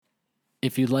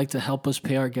If you'd like to help us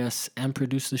pay our guests and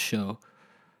produce the show,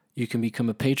 you can become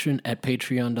a patron at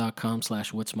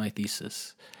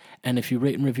patreon.com/whatsmythesis. And if you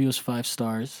rate and review us 5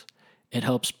 stars, it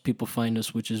helps people find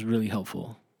us, which is really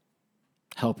helpful.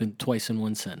 Helping twice in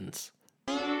one sentence.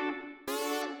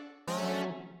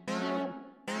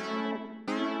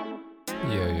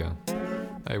 Yeah.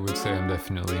 I would say I'm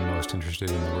definitely most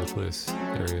interested in the worthless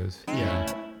areas.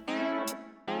 Yeah.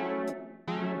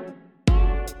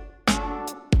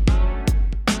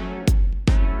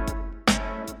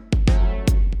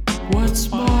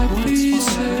 What's my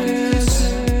thesis?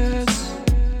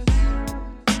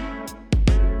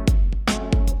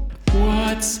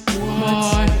 What's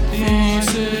my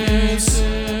thesis?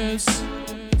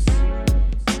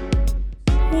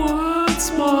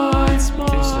 What's my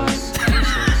thesis?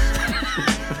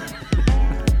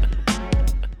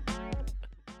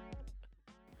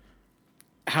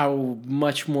 How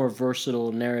much more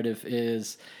versatile narrative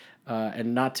is,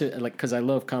 and not to like, because I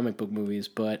love comic book movies,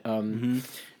 but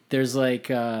there's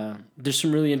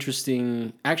some really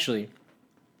interesting. Actually,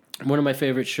 one of my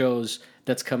favorite shows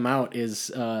that's come out is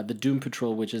the Doom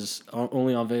Patrol, which is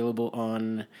only available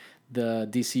on the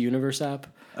DC Universe app.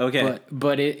 Okay,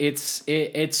 but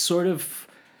it's sort of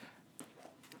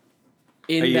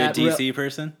in Are you that a DC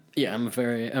person? Yeah, I'm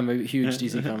a huge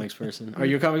DC Comics person. Are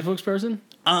you a comic books person?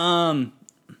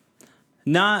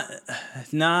 Not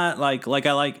like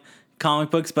I like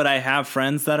comic books, but I have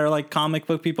friends that are like comic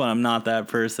book people, and I'm not that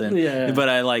person. Yeah. But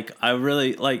I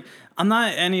really like. I'm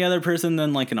not any other person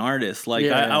than like an artist. Like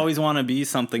I always want to be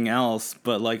something else,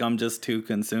 but like I'm just too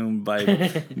consumed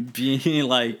by being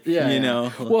like you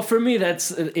know. Well, for me,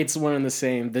 it's one and the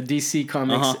same. The DC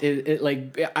comics, it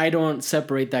like I don't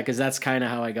separate that because that's kind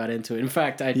of how I got into it. In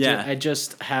fact, I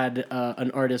just had an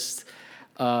artist,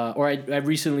 or I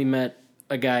recently met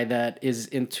a guy that is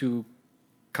into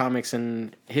comics,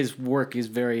 and his work is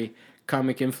very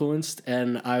comic influenced,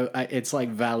 and I it's like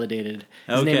validated.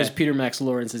 His name is Peter Max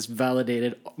Lawrence. It's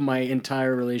validated my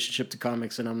entire relationship to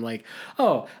comics, and I'm like,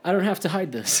 oh, I don't have to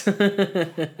hide this. I mean,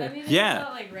 it's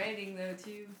not like writing though,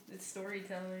 too. It's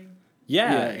storytelling.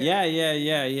 Yeah.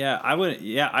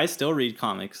 I still read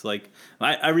comics. Like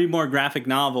I read more graphic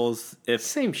novels.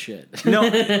 Same shit. No,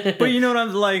 but you know what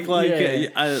I'm like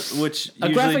which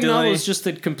a graphic novel is just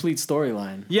a complete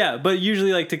storyline. Yeah, but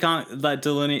usually like that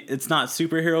delineate. It's not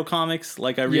superhero comics.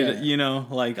 Like I read, you know,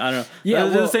 like I don't know. Yeah,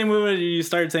 the same way when you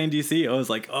started saying DC, I was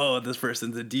like, oh, this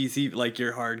person's a DC. Like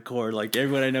you're hardcore. Like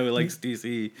everyone I know likes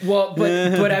DC. Well,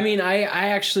 but I mean, I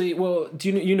actually do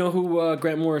you know who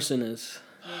Grant Morrison is?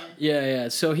 Yeah.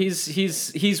 So he's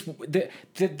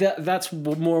that's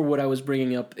more what I was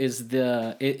bringing up is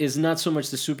not so much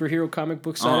the superhero comic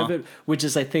book side of it, which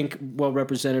is I think well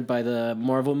represented by the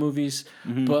Marvel movies,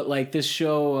 but like this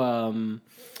show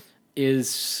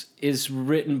is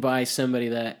written by somebody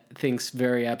that thinks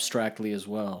very abstractly as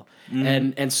well,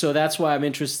 and so that's why I'm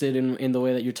interested in the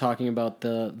way that you're talking about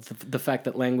the fact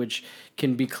that language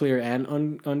can be clear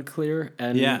and unclear,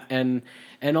 and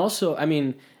also I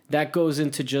mean. That goes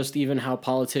into just even how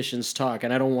politicians talk,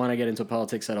 and I don't want to get into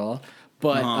politics at all,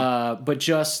 but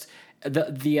just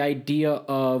the idea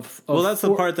of well, that's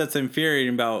the part that's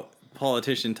infuriating about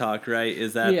politician talk, right?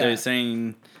 Is that they're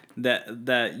saying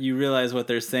that you realize what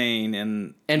they're saying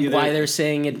and why they're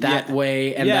saying it that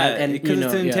way, and because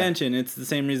it's intention. It's the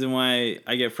same reason why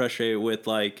I get frustrated with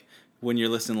like. When you're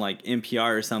listening like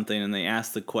NPR or something and they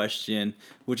ask the question,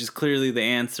 which is clearly the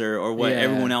answer or what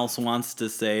everyone else wants to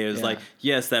say, is like,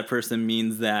 yes, that person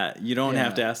means that. You don't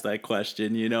have to ask that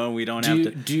question, you know, we don't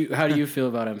have to. How do you feel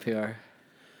about NPR?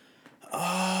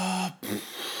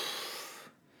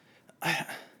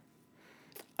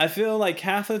 I feel like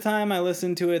half the time I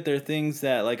listen to it, there are things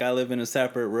that like I live in a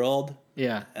separate world.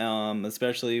 Yeah.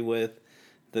 Especially with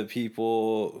the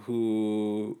people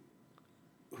who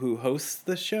hosts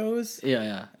the shows.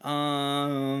 Yeah.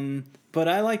 But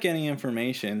I like any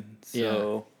information.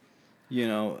 So, you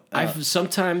know, I've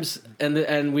sometimes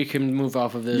and we can move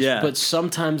off of this. But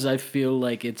sometimes I feel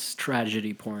like it's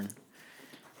tragedy porn.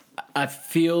 I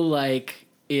feel like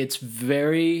it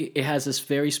has this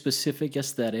very specific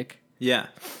aesthetic. Yeah.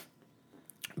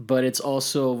 But it's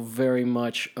also very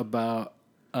much about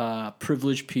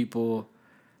privileged people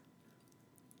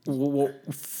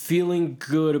feeling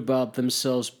good about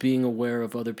themselves, being aware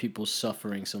of other people's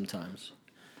suffering sometimes.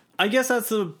 I guess that's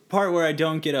the part where I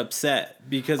don't get upset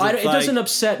because it doesn't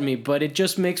upset me, but it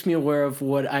just makes me aware of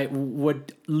what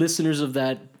listeners of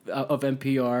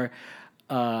NPR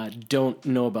don't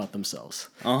know about themselves.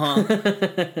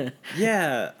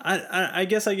 Yeah, I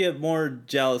guess I get more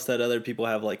jealous that other people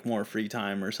have like more free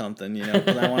time or something, you know,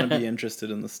 because I want to be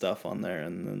interested in the stuff on there,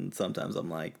 and then sometimes I'm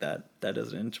like, that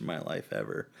doesn't enter my life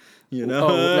ever, you know.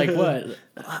 Oh, like what?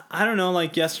 I don't know.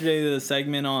 Like yesterday, the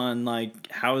segment on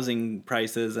like housing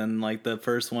prices, and like the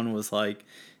first one was like,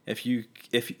 if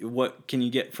what can you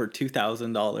get for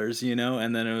 $2,000, you know,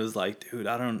 and then it was like, dude,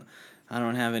 I don't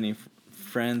have any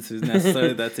friends who's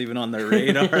necessarily that's even on their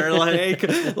radar,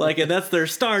 like and that's their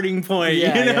starting point, you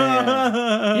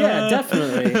know? Yeah,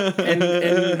 definitely. And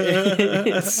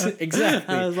it's,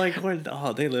 exactly. I was like,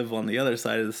 they live on the other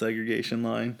side of the segregation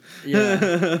line.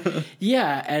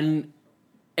 Yeah, and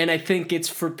I think it's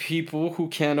for people who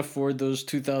can't afford those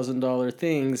 $2,000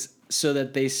 things, so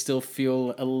that they still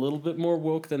feel a little bit more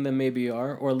woke than they maybe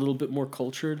are, or a little bit more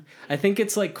cultured. I think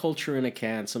it's like culture in a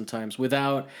can sometimes,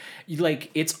 without,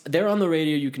 like, they're on the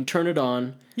radio, you can turn it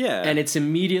on, and it's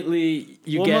immediately,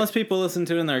 most people listen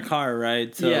to it in their car,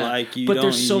 right? So like,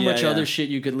 there's so much other shit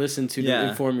you could listen to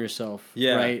inform yourself,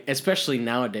 right? Especially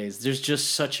nowadays, there's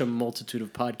just such a multitude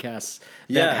of podcasts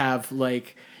that have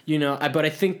like, you know, but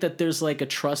I think that there's like a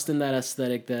trust in that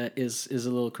aesthetic that is a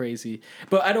little crazy.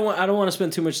 But I don't want to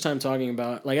spend too much time talking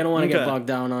about, like, I don't want to get bogged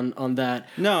down on that.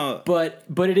 No. But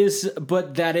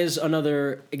that is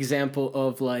another example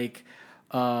of like,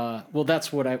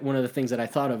 that's one of the things that I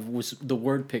thought of was the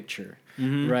word picture,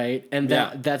 right? And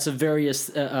that's a various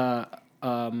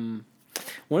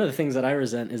one of the things that I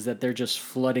resent is that they're just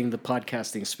flooding the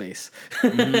podcasting space.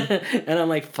 And I'm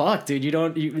like, fuck, dude, you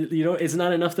don't, it's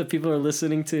not enough that people are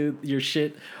listening to your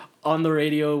shit on the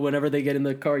radio whenever they get in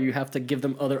the car. You have to give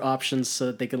them other options so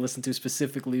that they can listen to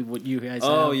specifically what you guys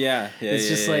have. Oh, yeah. It's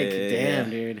just damn,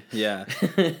 dude. Yeah.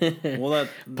 Well,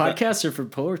 podcasts are for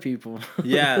poor people.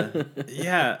 Yeah.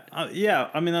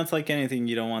 I mean, that's like anything.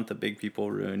 You don't want the big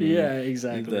people ruining. Yeah,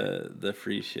 exactly. The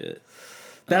free shit.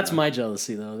 That's my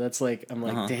jealousy, though. That's like, I'm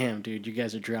like, damn, dude, you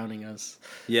guys are drowning us.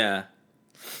 Yeah.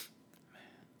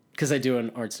 Because I do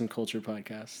an arts and culture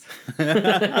podcast.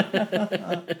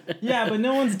 Yeah, but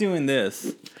no one's doing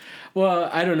this. Well,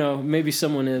 I don't know. Maybe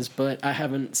someone is, but I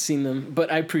haven't seen them. But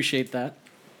I appreciate that.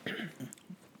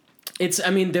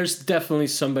 There's definitely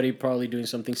somebody probably doing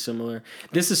something similar.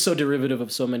 This is so derivative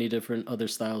of so many different other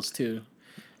styles, too.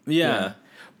 Yeah.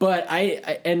 But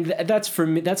and that's for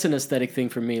me. That's an aesthetic thing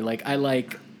for me. Like, I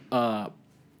like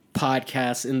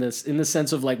podcasts in the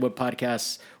sense of like what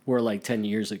podcasts were like 10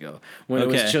 years ago, when it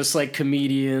was just like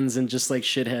comedians and just like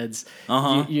shitheads.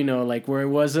 You know, like where it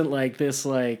wasn't like this,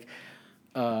 like,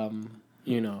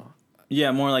 you know.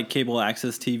 Yeah, more like cable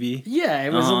access TV. Yeah,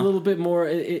 it was a little bit more.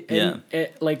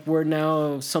 Like where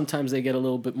now sometimes they get a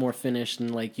little bit more finished,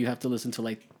 and like you have to listen to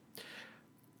like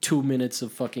 2 minutes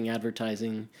of fucking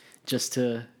advertising just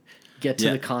to get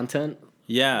to the content.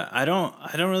 Yeah, I don't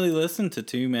really listen to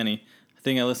too many. I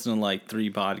think I listen to like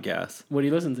 3 podcasts. What do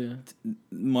you listen to?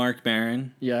 Mark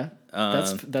Maron. Yeah,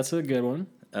 that's a good one.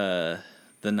 The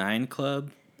 9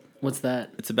 Club. What's that?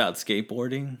 It's about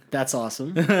skateboarding. That's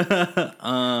awesome.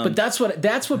 But that's what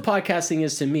podcasting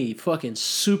is to me. Fucking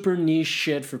super niche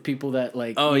shit for people that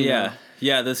like. Oh yeah. Know.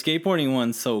 Yeah, the skateboarding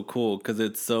one's so cool because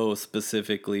it's so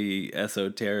specifically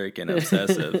esoteric and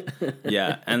obsessive.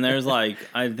 Yeah, and there's like,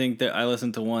 I think that I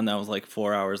listened to one that was like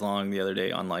 4 hours long the other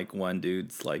day on like one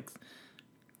dude's like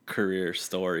career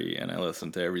story, and I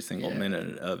listened to every single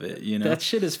minute of it. You know, that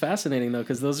shit is fascinating though,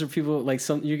 because those are people like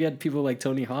you get people like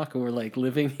Tony Hawk who were like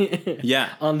living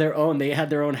on their own. They had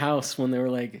their own house when they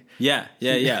were like yeah.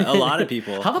 A lot of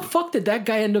people. How the fuck did that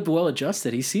guy end up well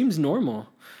adjusted? He seems normal.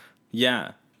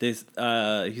 Yeah. He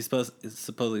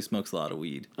supposedly smokes a lot of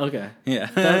weed. Okay. Yeah.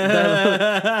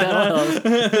 That'll help.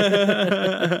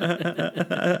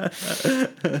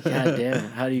 God damn.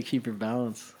 How do you keep your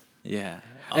balance? Yeah.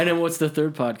 And then what's the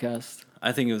third podcast?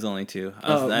 I think it was only 2.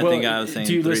 I think I was saying.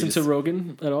 Do you listen to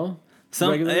Rogan at all?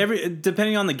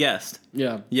 Depending on the guest.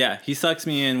 Yeah. Yeah, he sucks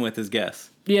me in with his guests.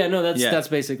 Yeah, no, that's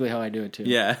basically how I do it too.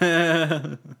 Yeah.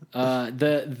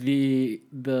 The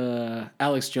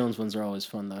Alex Jones ones are always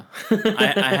fun though.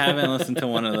 I haven't listened to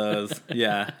one of those.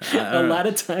 Yeah. A lot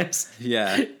of times.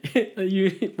 Yeah.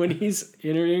 When he's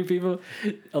interviewing people,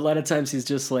 a lot of times he's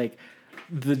just like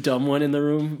the dumb one in the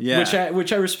room. Yeah.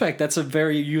 Which I respect. That's a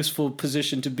very useful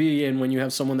position to be in when you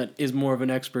have someone that is more of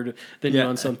an expert than you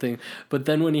on something. But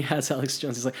then when he has Alex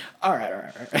Jones, he's like, all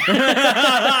right.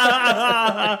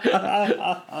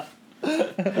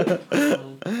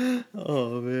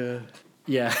 Oh man.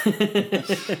 Yeah.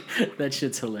 That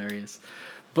shit's hilarious.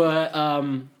 But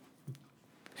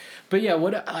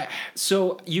yeah,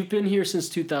 so you've been here since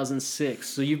 2006.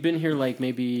 So you've been here like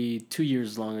maybe 2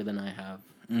 years longer than I have.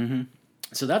 Mm-hmm.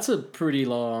 So that's a pretty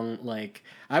long, like,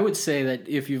 I would say that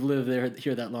if you've lived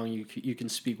here that long, you can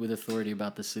speak with authority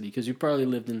about the city, because you probably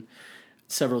lived in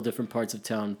several different parts of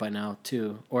town by now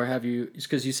too. Or have you,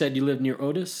 because you said you lived near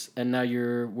Otis and now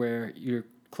you're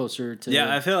closer to...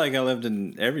 Yeah, I feel like I lived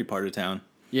in every part of town.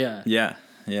 Yeah. Yeah.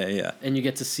 And you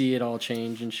get to see it all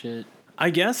change and shit. I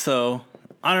guess so.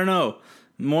 I don't know.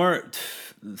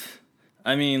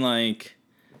 I mean, like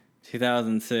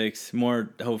 2006. More.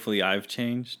 Hopefully, I've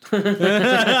changed. Oh,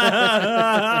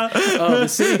 the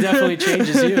city definitely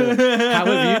changes you. How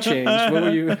have you changed? What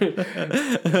were you?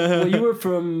 Well, you were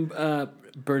from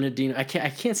Bernardino. I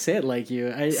can't say it like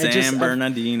you. San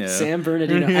Bernardino. Sam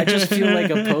Bernardino. I just feel like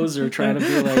a poser trying to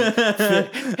be like,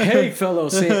 hey, fellow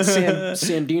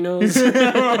Sandinos.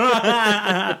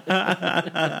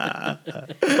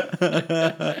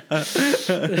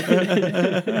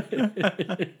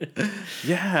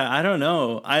 Yeah, I don't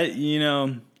know.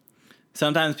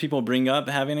 Sometimes people bring up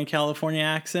having a California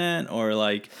accent, or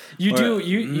like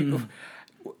you.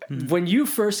 When you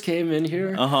first came in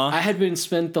here, I had been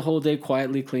spent the whole day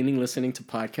quietly cleaning, listening to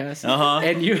podcasts,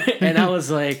 and I was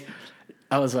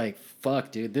like,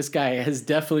 fuck, dude, this guy has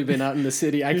definitely been out in the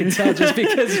city. I can tell just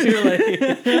because you're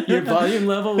like, your volume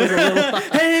level was a little high.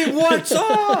 Hey, what's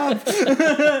up?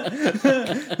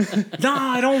 No,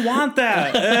 I don't want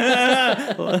that.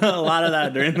 A lot of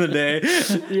that during the day.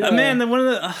 Yeah. Man,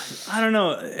 I don't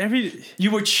know. You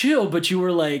were chill, but you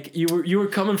were like, you were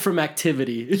coming from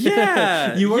activity.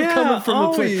 Yeah. You were coming from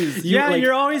always. a place.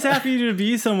 You're always happy to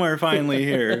be somewhere finally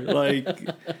here. Like,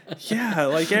 yeah,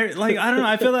 like I don't know.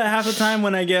 I feel that half the time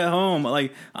when I get home,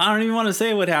 like, I don't even want to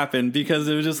say what happened, because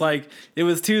it was just like, it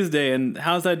was Tuesday, and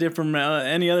how's that different from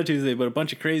any other Tuesday? But a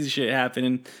bunch of crazy shit happened,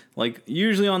 and like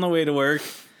usually on the way to work.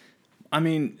 I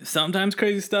mean, sometimes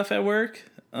crazy stuff at work,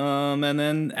 and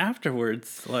then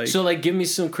afterwards, like. So, like, give me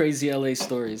some crazy LA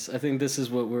stories. I think this is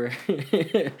what we're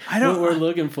what we're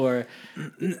looking for.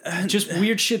 Just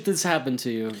weird shit that's happened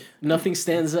to you. Nothing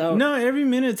stands out. No, every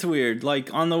minute's weird.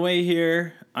 Like on the way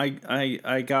here,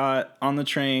 I got on the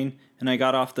train. And I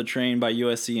got off the train by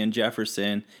USC in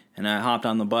Jefferson, and I hopped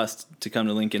on the bus to come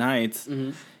to Lincoln Heights.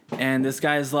 Mm-hmm. And this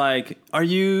guy's like, "Are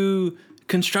you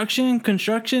construction?"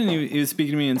 And he was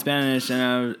speaking to me in Spanish,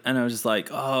 and I was just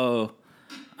like, "Oh,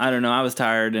 I don't know. I was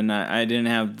tired, and I didn't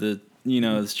have the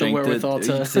strength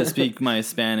to speak my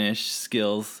Spanish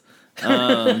skills."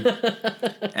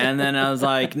 And then I was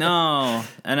like, no.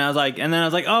 And then I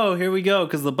was like, oh, here we go,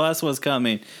 because the bus was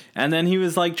coming. And then he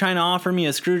was like trying to offer me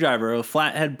a screwdriver, a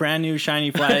brand new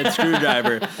shiny flathead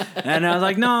screwdriver. And I was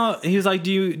like, no. He was like,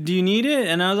 do you need it?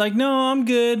 And I was like, no, I'm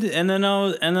good. And then I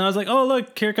was like, oh,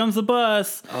 look, here comes the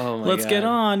bus. Oh my Let's God. get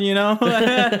on,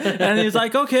 And he was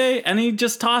like, okay. And he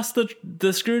just tossed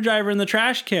the screwdriver in the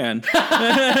trash can.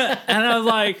 And I was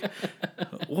like,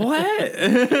 what?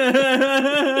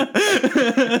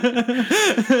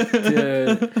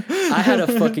 Dude, I had a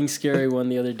fucking scary one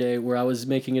the other day where I was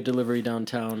making a delivery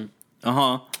downtown.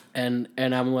 And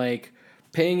I'm like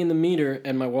paying in the meter,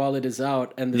 and my wallet is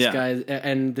out, and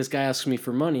this guy asks me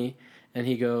for money, and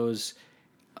he goes,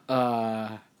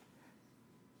 and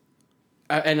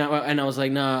I was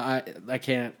like, nah, I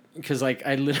can't. Because, like,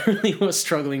 I literally was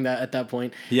struggling at that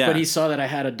point. Yeah. But he saw that I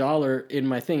had $1 in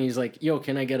my thing. He's like, yo,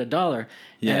 can I get $1?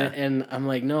 Yeah. And I'm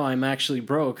like, no, I'm actually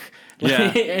broke.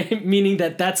 Yeah. Meaning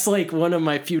that's, like, one of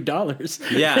my few dollars.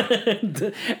 Yeah.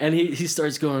 And he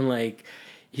starts going, like...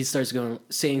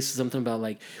 saying something about,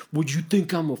 like, would you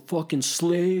think I'm a fucking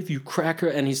slave, you cracker?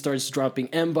 And he starts dropping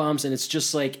M-bombs, and it's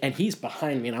just like, and he's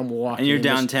behind me, and I'm walking. And you're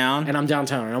downtown? And I'm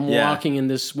downtown, and I'm walking in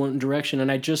this one direction,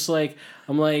 and I just, like,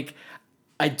 I'm like...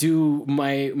 I do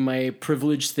my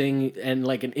privileged thing, and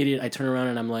like an idiot, I turn around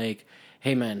and I'm like,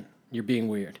 "Hey man, you're being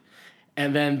weird,"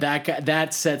 and then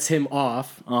that sets him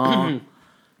off, and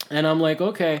I'm like,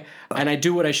 "Okay," and I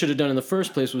do what I should have done in the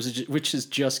first place, which is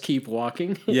just keep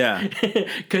walking. Yeah,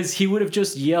 because he would have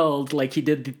just yelled like he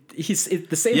did. The same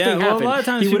thing happened. Yeah, well, a lot of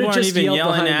times he people aren't even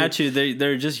yelling at you;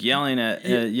 they're just yelling at.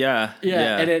 Yeah.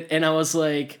 And I was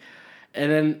like,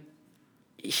 and then.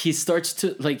 He starts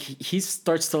to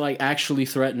actually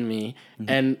threaten me,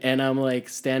 mm-hmm. and I'm like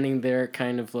standing there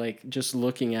kind of like just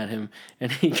looking at him,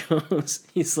 and he goes,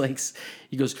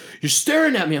 "You're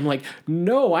staring at me." I'm like,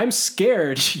 "No, I'm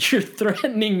scared. You're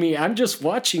threatening me. I'm just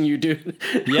watching you, dude."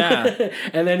 Yeah.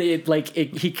 And then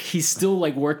he's still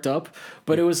like worked up,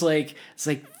 but it's like,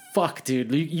 fuck,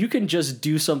 dude, you can just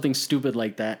do something stupid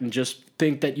like that and just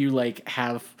think that you like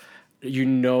have. You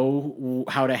know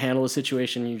how to handle a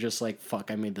situation. And you're just like, fuck,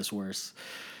 I made this worse.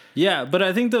 Yeah, but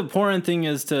I think the important thing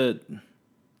is to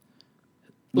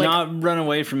not run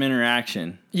away from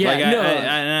interaction. Yeah,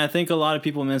 and I think a lot of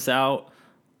people miss out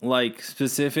like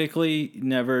specifically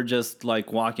never just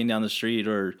like walking down the street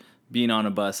or being on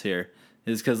a bus here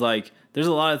is because like there's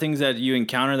a lot of things that you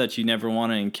encounter that you never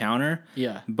want to encounter.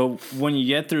 Yeah. But when you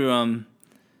get through them,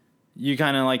 you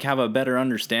kind of like have a better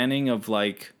understanding of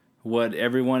like what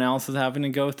everyone else is having to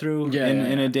go through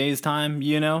in a day's time,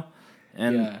 you know?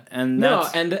 And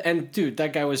that's... and dude,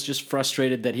 that guy was just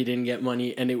frustrated that he didn't get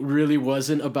money, and it really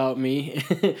wasn't about me.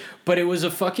 But it was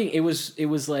it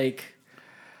was like,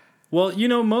 well, you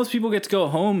know, most people get to go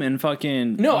home and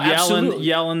fucking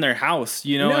yell in their house,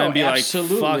 you know, and be like,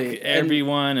 fuck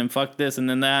everyone and fuck this and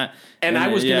then that. And I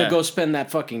was going to go spend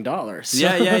that fucking dollar. So.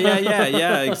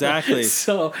 Yeah, exactly.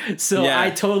 So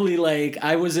I totally like,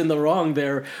 I was in the wrong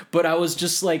there, but I was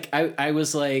just like, I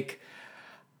was like,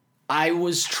 I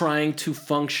was trying to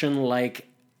function like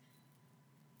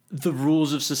the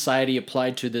rules of society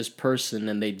applied to this person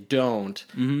and they don't.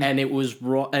 Mm-hmm. And it was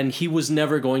wrong. And he was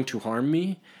never going to harm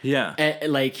me. Yeah.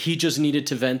 And, like, he just needed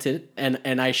to vent it.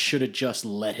 And I should have just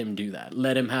let him do that.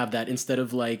 Let him have that instead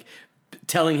of like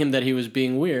telling him that he was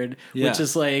being weird, which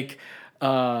is like,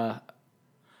 I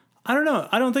don't know.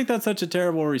 I don't think that's such a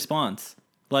terrible response.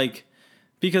 Like,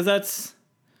 because that's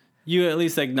you at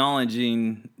least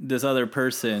acknowledging this other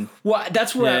person. Well,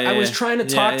 that's where I was trying to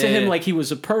talk to him like he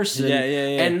was a person.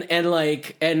 And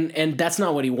like, and that's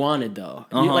not what he wanted though.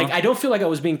 Like, I don't feel like I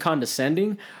was being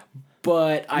condescending,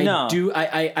 but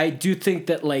I do think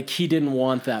that like he didn't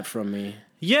want that from me.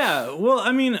 Yeah. Well,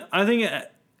 I mean, I think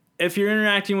if you're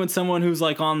interacting with someone who's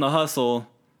like on the hustle,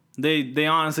 they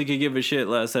honestly could give a shit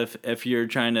less if you're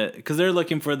trying to, because they're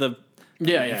looking for the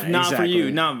not for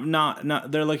you,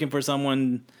 not they're looking for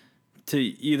someone to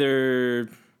either,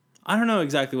 I don't know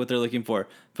exactly what they're looking for,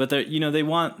 but they they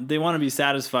want to be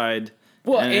satisfied.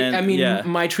 Well,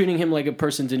 my treating him like a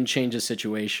person didn't change the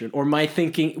situation, or my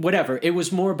thinking, whatever. It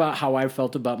was more about how I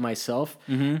felt about myself,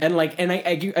 and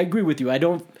I agree with you. I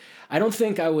don't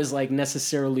think I was like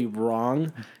necessarily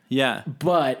wrong. Yeah,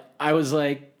 but I was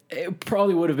like, it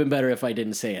probably would have been better if I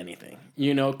didn't say anything,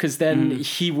 because then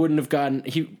he wouldn't have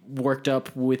he worked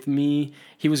up with me.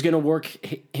 He was going to work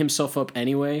himself up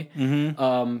anyway.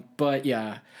 Mm-hmm. But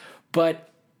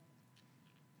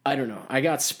I don't know. I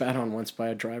got spat on once by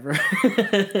a driver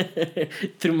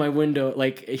through my window.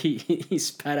 Like he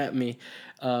spat at me.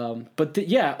 But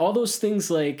all those things,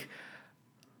 like,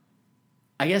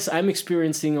 I guess I'm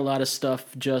experiencing a lot of stuff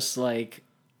just like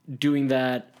doing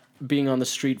that, being on the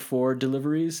street for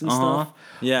deliveries and stuff.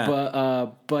 Yeah.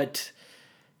 But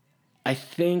I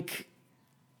think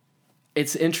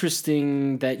it's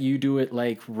interesting that you do it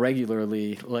like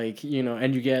regularly, like,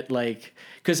 and you get like,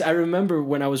 because I remember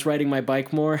when I was riding my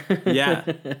bike more. Yeah.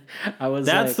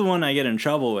 That's the one I get in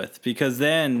trouble with, because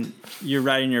then you're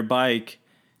riding your bike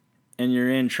and you're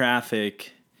in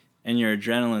traffic and your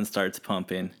adrenaline starts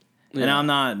pumping. Yeah. And I'm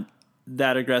not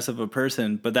that aggressive a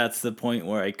person, but that's the point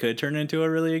where I could turn into a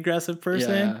really aggressive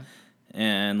person. Yeah.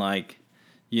 And like,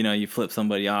 you flip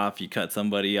somebody off, you cut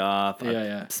somebody off,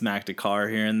 smacked a car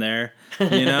here and there,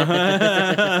 and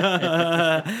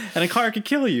a car could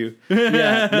kill you.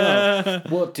 No.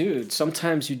 Well, dude,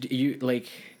 sometimes you like,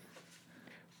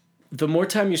 the more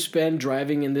time you spend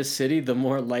driving in this city, the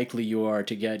more likely you are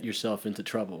to get yourself into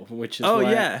trouble, which is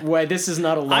why this is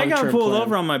not a long-term plan. I got pulled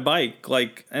over on my bike,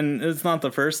 like, and it's not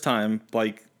the first time,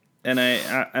 like, and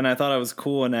I thought I was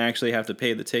cool, and I actually have to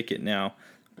pay the ticket now,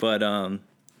 but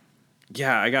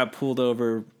I got pulled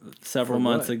over several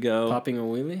months ago. Popping a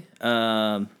wheelie?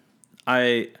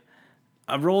 I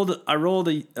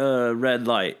rolled a red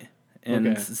light.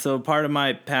 And so part of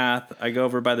my path, I go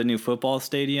over by the new football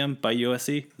stadium by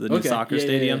USC, the new soccer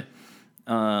stadium.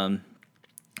 Yeah.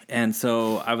 And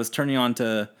so I was turning on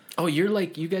to... Oh,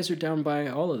 you guys are down by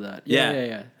all of that.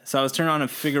 Yeah. So I was turning on to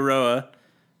Figueroa,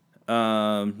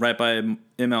 right by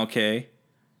MLK.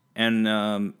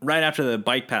 And right after the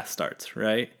bike path starts,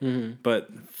 right? Mm-hmm. But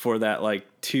for that, like,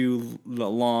 two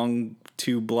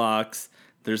blocks,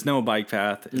 there's no bike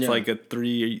path. It's like a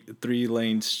three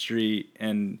lane street,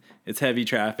 and it's heavy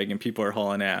traffic, and people are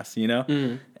hauling ass,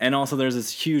 Mm-hmm. And also there's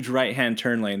this huge right-hand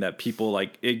turn lane that people,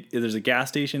 like, there's a gas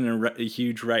station and a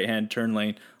huge right-hand turn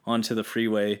lane onto the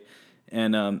freeway,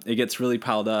 and it gets really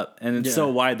piled up. And it's so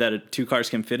wide that two cars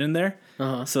can fit in there.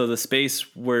 Uh-huh. So the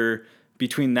space where...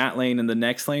 between that lane and the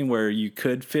next lane where you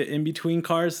could fit in between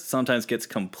cars sometimes gets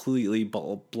completely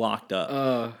blocked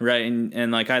up. Right.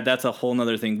 And like, that's a whole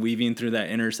nother thing, weaving through that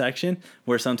intersection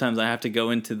where sometimes I have to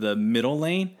go into the middle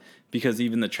lane because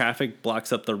even the traffic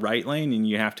blocks up the right lane and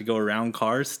you have to go around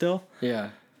cars still.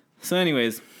 Yeah. So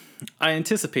anyways, I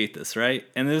anticipate this, right?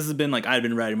 And this has been like, I've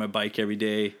been riding my bike every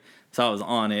day. So I was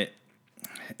on it.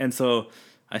 And so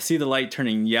I see the light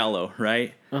turning yellow,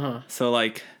 right? So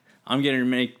like I'm getting to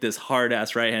make this hard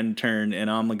ass right hand turn, and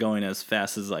I'm going as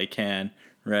fast as I can,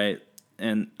 right?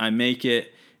 And I make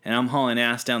it, and I'm hauling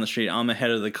ass down the street. I'm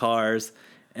ahead of the cars,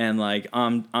 and like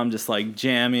I'm just like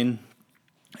jamming,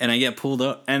 and I get pulled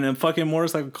up, and a fucking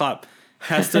motorcycle cop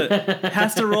has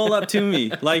to roll up to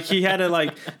me. Like he had to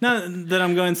like, not that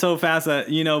I'm going so fast that,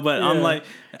 you know, but I'm like,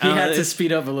 he had to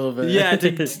speed up a little bit. Yeah,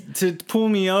 to pull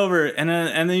me over, and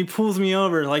then he pulls me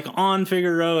over like on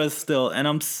Figueroa still, and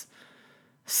I'm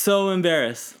so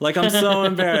embarrassed. Like I'm so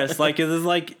embarrassed. Like this is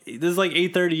like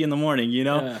 8:30 in the morning, you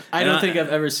know. Yeah. I don't think I've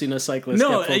ever seen a cyclist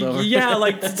get pulled over. Yeah,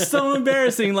 like it's so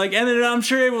embarrassing. Like, and then I'm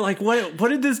sure they were like, what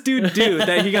did this dude do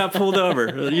that he got pulled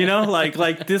over? You know,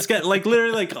 like this guy, like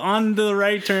literally like on the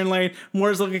right turn lane,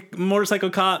 motorcycle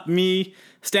cop, me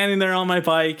standing there on my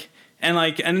bike, and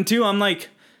like, and two, I'm like,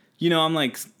 you know, I'm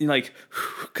like,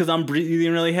 because I'm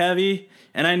breathing really heavy.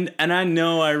 And I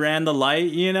know I ran the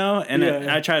light, you know, and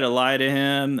I try to lie to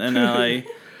him, and I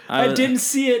didn't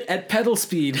see it at pedal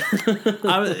speed.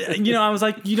 I was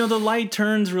like, you know, the light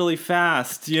turns really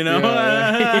fast, you know,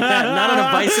 not on a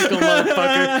bicycle,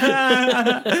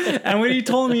 motherfucker. And when he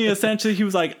told me, essentially, he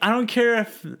was like, I don't care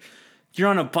if you're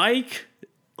on a bike,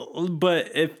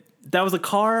 but if that was a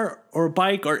car or a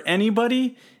bike or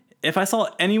anybody, if I saw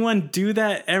anyone do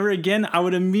that ever again, I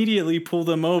would immediately pull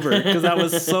them over because that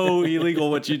was so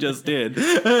illegal what you just did.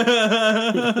 And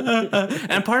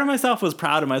part of myself was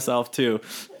proud of myself too,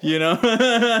 you know.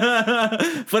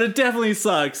 But it definitely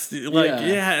sucks. Like,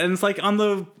 and it's like I'm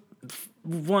the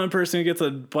one person who gets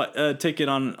a ticket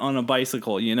on a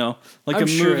bicycle, you know, like I'm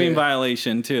moving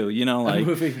violation too, you know, like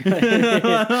do you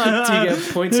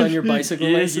get points on your bicycle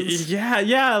license?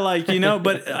 Yeah, like, you know,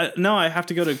 but no, I have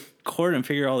to go to court and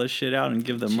figure all this shit out and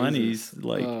give them monies,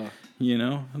 like, you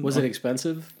know. Was it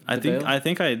expensive? I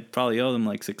think I probably owe them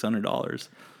like $600.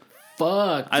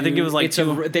 Fuck, I think it was like it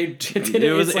was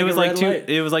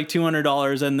like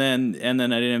 $200, and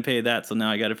then I didn't pay that, so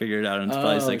now I got to figure it out, and it's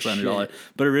probably $600.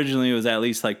 But originally it was at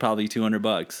least like probably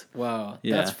 $200. Wow,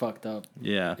 that's fucked up.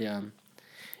 Yeah.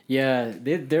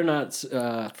 They're not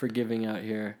forgiving out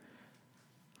here.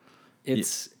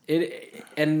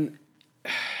 And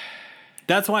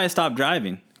that's why I stopped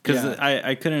driving, because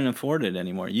I couldn't afford it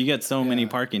anymore. You get so many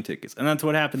parking tickets, and that's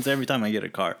what happens every time I get a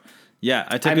ar. Yeah,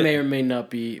 I may or may not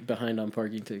be behind on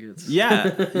parking tickets.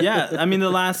 Yeah. I mean,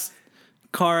 the last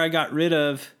car I got rid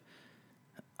of,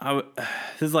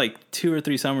 this is like 2 or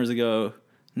 3 summers ago.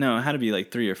 No, it had to be like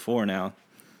 3 or 4 now.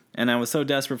 And I was so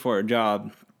desperate for a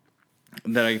job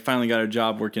that I finally got a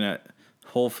job working at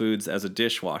Whole Foods as a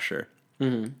dishwasher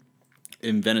in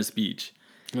Venice Beach.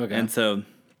 Okay. And so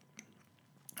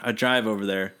I drive over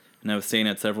there, and I was staying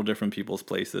at several different people's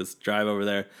places. Drive over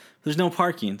there. There's no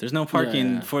parking. There's no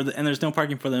parking and there's no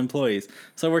parking for the employees.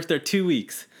 So I worked there 2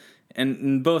 weeks, and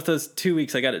in both those 2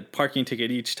 weeks, I got a parking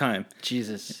ticket each time.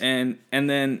 Jesus. And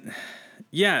then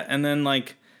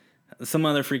like some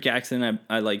other freak accident.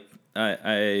 I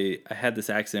had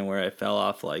this accident where I fell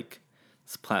off like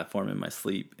this platform in my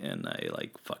sleep, and I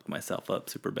like fucked myself up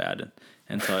super bad.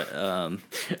 And so,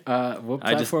 what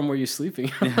platform were you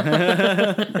sleeping on?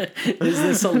 Is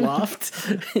this a loft?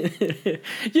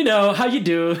 You know how you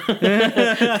do.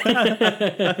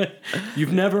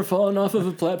 You've never fallen off of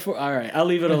a platform. All right, I'll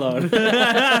leave it alone.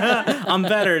 I'm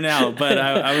better now, but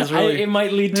I was really. It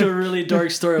might lead to a really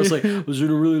dark story. I was like, I was in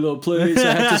a really low place.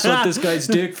 I had to suck this guy's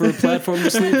dick for a platform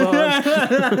to sleep on.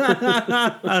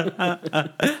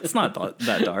 It's not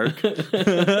that dark. You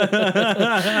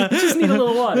just need a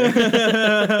little water.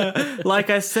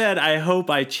 Like I said, I hope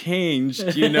I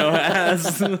changed, you know,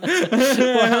 as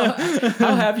well,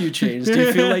 how have you changed? Do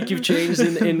you feel like you've changed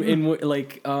in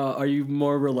like are you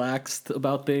more relaxed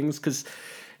about things? Because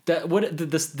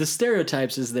the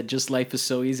stereotypes is that just life is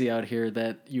so easy out here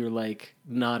that you're like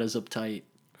not as uptight.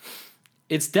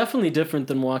 It's definitely different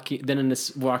than in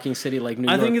this walking city like New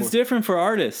York. I think it's different for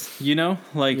artists, you know,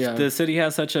 like the city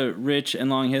has such a rich and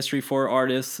long history for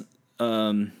artists.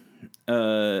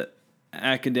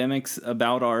 Academics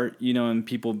about art, you know, and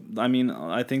people, I mean,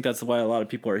 I think that's why a lot of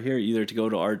people are here, either to go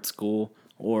to art school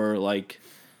or like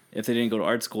if they didn't go to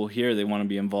art school here, they want to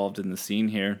be involved in the scene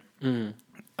here. What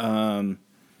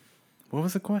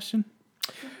was the question?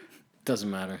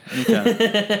 Doesn't matter.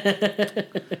 Okay.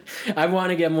 I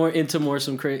want to get into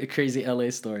some crazy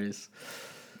LA stories.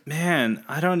 Man,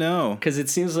 I don't know. Because it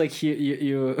seems like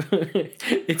you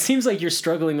it seems like you're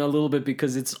struggling a little bit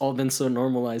because it's all been so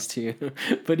normalized to you.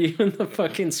 But even the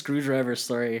fucking screwdriver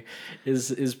story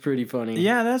is pretty funny.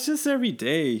 Yeah, that's just every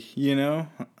day, you know.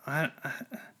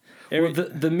 Well,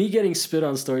 the me getting spit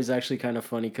on story is actually kind of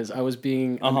funny because I was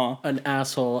being an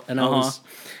asshole, and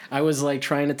I was like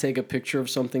trying to take a picture of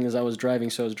something as I was driving,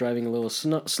 so I was driving a little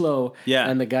slow. Yeah.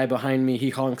 And the guy behind me, he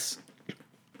honks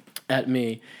at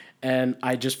me, and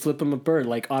I just flip him a bird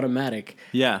like automatic.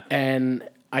 Yeah. And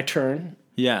I turn.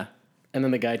 Yeah. And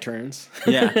then the guy turns.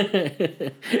 Yeah.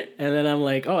 And then I'm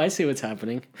like, oh, I see what's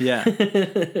happening. Yeah.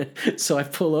 So I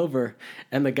pull over,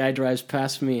 and the guy drives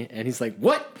past me, and he's like,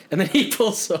 what? And then he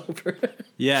pulls over.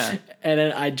 Yeah. And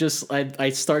then I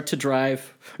start to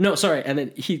drive. No, sorry. And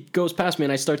then he goes past me,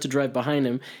 and I start to drive behind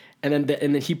him. And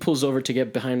then he pulls over to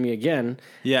get behind me again.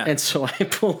 Yeah. And so I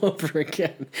pull over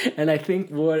again. And I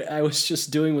think what I was just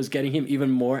doing was getting him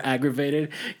even more aggravated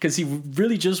because he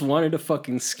really just wanted to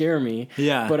fucking scare me.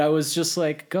 Yeah. But I was just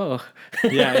like, go.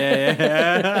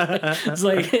 Yeah. It's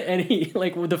like, and he,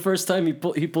 like, the first time he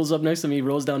pulls up next to me, he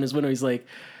rolls down his window. He's like,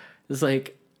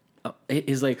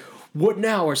 what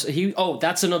now? Or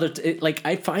that's another. Like,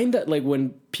 I find that like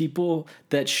when people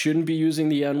that shouldn't be using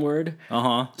the N-word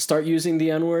start using the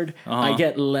N-word, I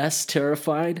get less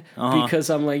terrified because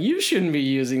I'm like, you shouldn't be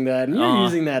using that, and you're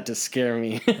using that to scare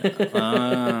me.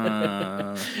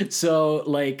 So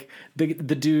like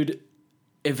the dude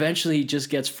eventually he just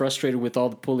gets frustrated with all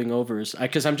the pulling overs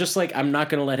because I'm just like, I'm not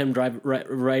gonna let him drive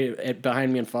right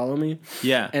behind me and follow me.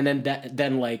 Yeah. And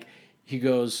then like he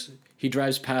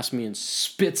drives past me and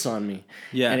spits on me.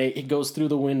 Yeah. And it goes through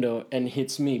the window and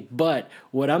hits me. But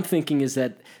what I'm thinking is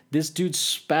that this dude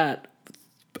spat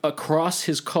across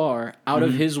his car, out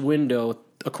of his window,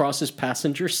 across his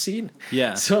passenger seat.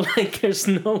 Yeah. So, like, there's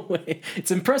no way. It's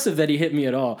impressive that he hit me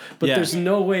at all. But there's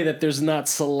no way that there's not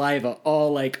saliva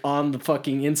all, like, on the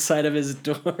fucking inside of his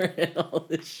door and all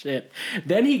this shit.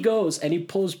 Then he goes and he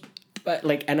pulls... But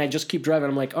like, and I just keep driving.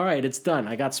 I'm like, all right, it's done.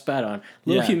 I got spat on. A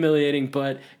little humiliating,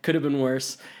 but could have been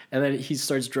worse. And then he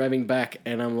starts driving back,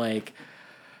 and I'm like,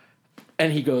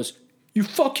 and he goes, "You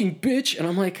fucking bitch!" And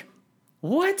I'm like,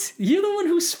 "What? You're the one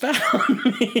who spat on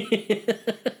me.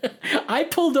 I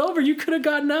pulled over. You could have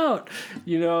gotten out,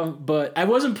 you know." But I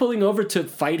wasn't pulling over to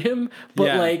fight him.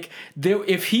 But like,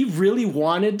 if he really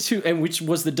wanted to, and which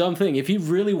was the dumb thing, if he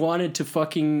really wanted to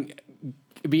fucking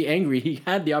be angry, he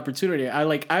had the opportunity.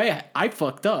 I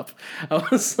fucked up. I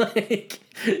was like,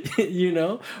 you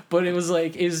know, but it was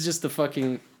just the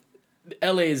fucking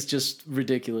LA is just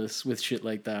ridiculous with shit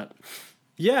like that.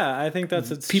 Yeah, I think that's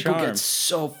its People charm. get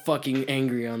so fucking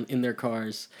angry in their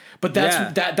cars. But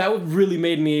that would really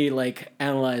made me like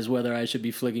analyze whether I should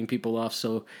be flicking people off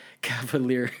so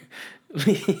cavalierly.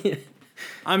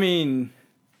 I mean,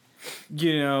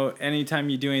 you know,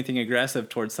 anytime you do anything aggressive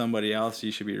towards somebody else,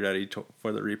 you should be ready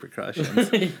for the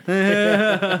repercussions.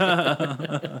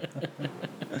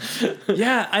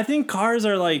 Yeah, I think cars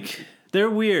are like,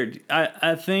 they're weird.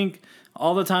 I think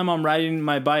all the time I'm riding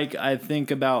my bike, I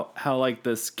think about how like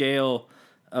the scale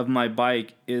of my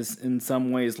bike is in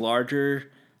some ways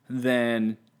larger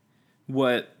than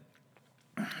what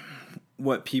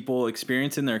people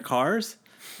experience in their cars,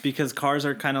 because cars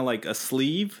are kind of like a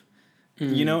sleeve.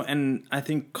 You know, and I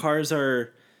think cars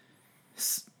are...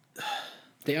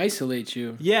 They isolate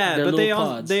you. Yeah, They're but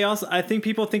pods. they also... I think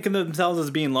people think of themselves as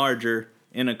being larger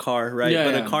in a car, right? Yeah,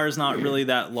 but yeah. a car is not really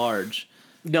that large.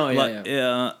 No,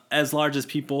 yeah. As large as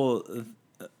people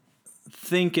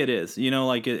think it is. You know,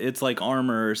 like it's like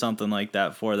armor or something like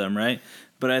that for them, right?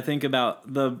 But I think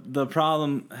about the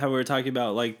problem, how we were talking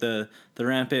about, like the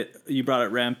rampant... You brought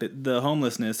up rampant... The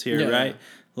homelessness here, right? Yeah.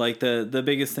 Like, the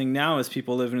biggest thing now is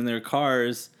people living in their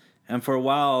cars, and for a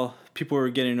while, people were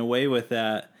getting away with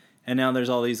that, and now there's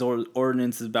all these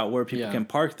ordinances about where people can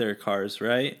park their cars,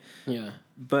 right? Yeah.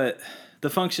 But the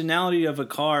functionality of a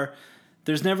car,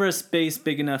 there's never a space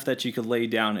big enough that you could lay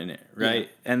down in it, right?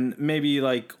 Yeah. And maybe,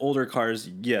 like, older cars,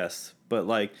 yes, but,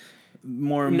 like,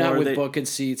 more and more... Not with bucket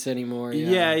seats anymore.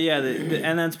 Yeah.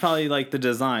 And that's probably, like, the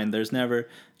design. There's never...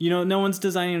 You know, no one's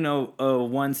designing a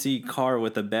one-seat car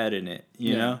with a bed in it,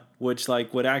 you know? Which,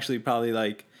 like, would actually probably,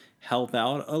 like, help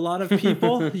out a lot of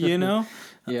people, you know?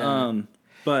 Yeah.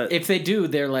 But... If they do,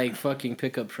 they're, like, fucking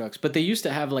pickup trucks. But they used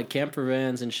to have, like, camper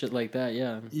vans and shit like that,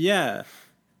 yeah. Yeah.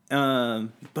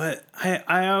 But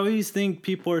I always think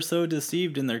people are so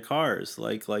deceived in their cars.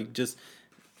 Like just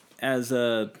as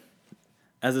a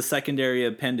secondary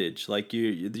appendage. Like,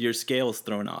 your scale's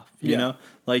thrown off, you know?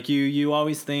 Like, you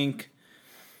always think...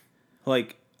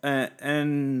 Like,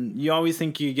 and you always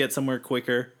think you get somewhere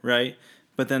quicker, right?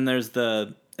 But then there's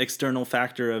the external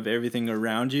factor of everything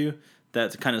around you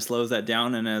that kind of slows that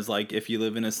down. And as, like, if you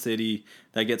live in a city,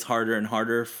 that gets harder and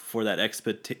harder for that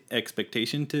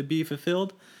expectation to be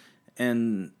fulfilled.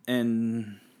 And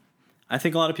I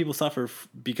think a lot of people suffer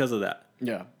because of that.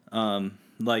 Yeah.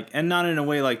 like, and not in a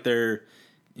way like they're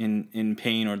in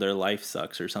pain or their life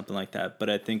sucks or something like that. But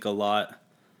I think a lot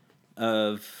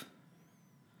of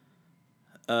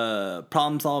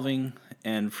problem solving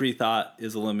and free thought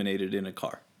is eliminated in a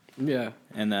car. Yeah.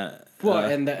 And that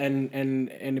and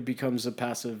it becomes a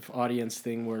passive audience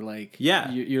thing where like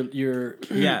yeah, you're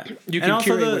yeah, you and can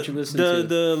curate what you listen to.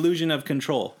 The illusion of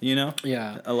control, you know?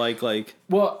 Yeah. Like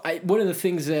well, one of the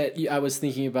things that I was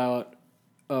thinking about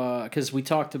because we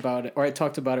talked about it, or I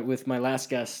talked about it with my last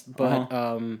guest, but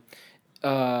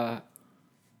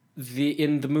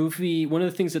in the movie, one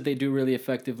of the things that they do really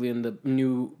effectively in the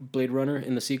new Blade Runner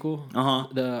in the sequel,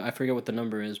 I forget what the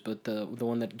number is, but the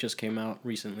one that just came out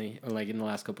recently, or like in the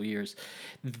last couple of years,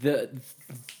 the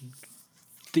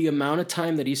amount of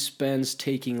time that he spends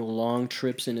taking long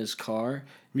trips in his car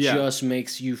just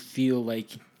makes you feel like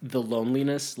the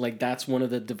loneliness. Like that's one of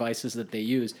the devices that they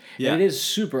use, and it is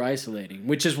super isolating,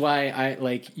 which is why I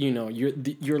like, you know,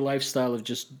 your lifestyle of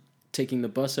just taking the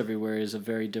bus everywhere is a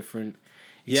very different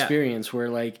experience where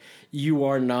like you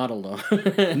are not alone.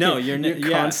 No,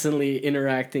 you're constantly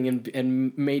interacting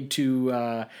and made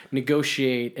to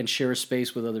negotiate and share a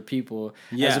space with other people,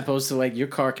 as opposed to like your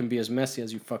car can be as messy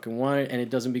as you fucking want it, and it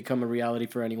doesn't become a reality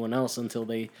for anyone else until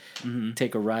they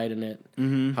take a ride in it.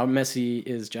 How messy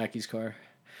is Jackie's car?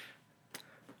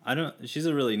 She's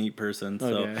a really neat person, so.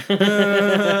 Okay.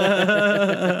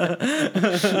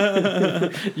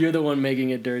 You're the one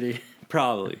making it dirty.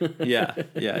 Probably.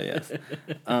 Yes.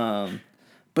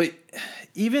 But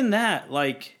even that,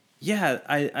 like,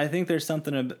 I think there's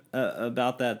something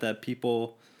about that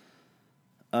people,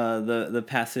 the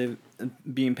passive,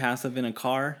 being passive in a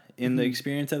car, in the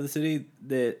experience of the city,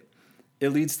 that it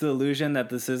leads to the illusion that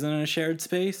this isn't a shared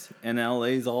space, and LA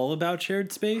is all about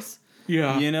shared space.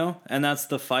 Yeah. You know? And that's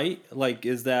the fight, like,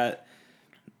 is that,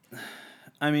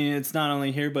 I mean, it's not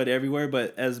only here, but everywhere,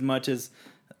 but as much as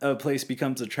a place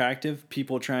becomes attractive,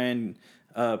 people try and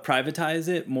privatize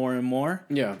it more and more.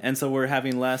 Yeah. And so we're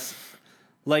having less,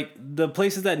 like, the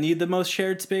places that need the most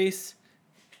shared space,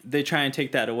 they try and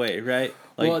take that away, right?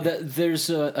 Like, well, there's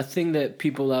a thing that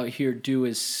people out here do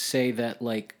is say that,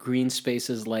 like, green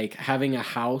spaces, like having a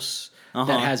house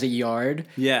that has a yard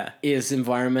is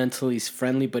environmentally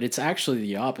friendly, but it's actually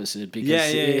the opposite, because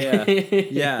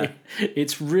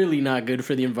it's really not good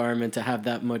for the environment to have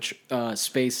that much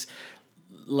space,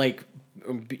 like,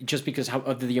 just because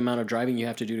of the amount of driving you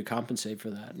have to do to compensate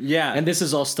for that. Yeah. And this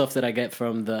is all stuff that I get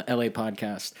from the LA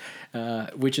podcast,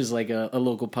 which is like a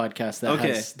local podcast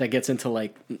that gets into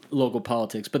like local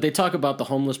politics, but they talk about the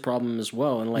homeless problem as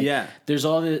well. And like,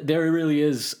 there really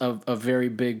is a very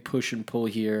big push and pull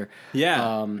here.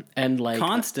 Yeah. And like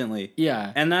constantly.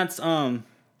 Yeah. And that's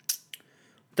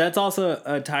also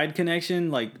a tied connection,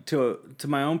 like to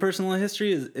my own personal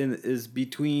history is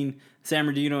between San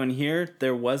Bernardino and here.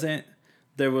 There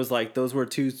was like, those were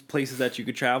two places that you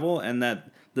could travel, and that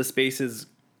the spaces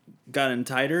gotten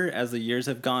tighter as the years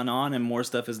have gone on and more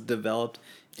stuff has developed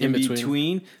in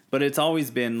between. But it's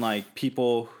always been like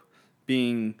people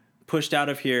being pushed out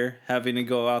of here, having to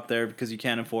go out there because you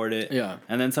can't afford it. Yeah.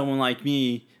 And then someone like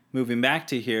me moving back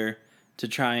to here to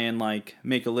try and like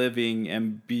make a living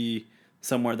and be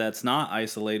somewhere that's not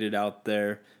isolated out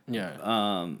there.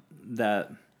 Yeah.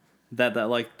 That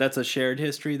like, that's a shared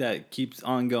history that keeps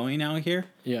on going out here.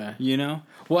 Yeah. You know?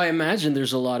 Well, I imagine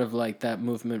there's a lot of like that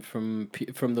movement from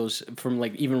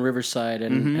like even Riverside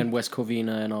and West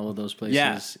Covina and all of those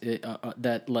places. Yeah.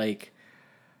 That like,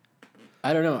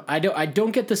 I don't know. I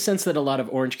don't get the sense that a lot of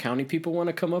Orange County people want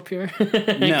to come up here.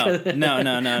 No.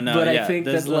 But I think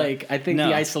that like,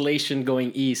 the isolation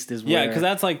going east is where. Yeah, because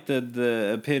that's like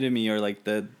the epitome, or like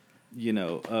the, you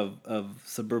know, of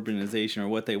suburbanization, or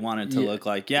what they want it to look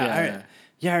like. I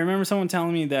remember someone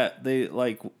telling me that they,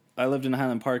 like, I lived in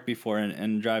Highland Park before,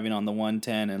 and driving on the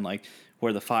 110, and like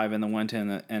where the 5 and the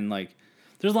 110, and like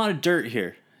there's a lot of dirt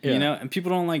here, you know, and people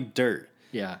don't like dirt.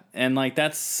 Yeah. And like,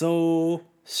 that's so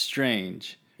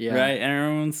strange. Yeah. Right. And I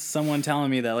remember someone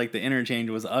telling me that like the interchange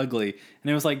was ugly,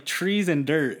 and it was like trees and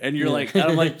dirt, and you're like, and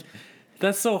I'm like,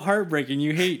 that's so heartbreaking.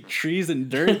 You hate trees and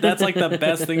dirt? That's like the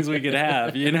best things we could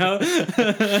have, you know?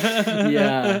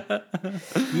 Yeah.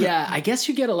 Yeah, I guess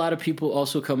you get a lot of people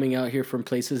also coming out here from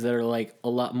places that are like a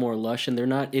lot more lush, and they're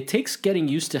not, it takes getting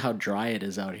used to how dry it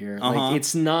is out here. Like,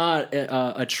 it's not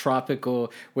a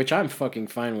tropical, which I'm fucking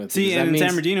fine with. See, in San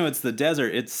Bernardino, it's the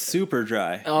desert. It's super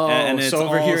dry. Oh, and it's so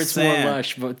over here it's sand. More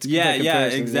lush. But yeah,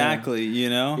 exactly,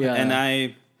 you know? Yeah. And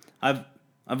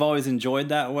I've always enjoyed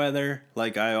that weather.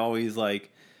 Like, I always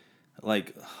like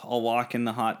like I'll walk in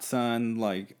the hot sun.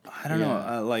 Like I don't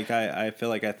know. Like I feel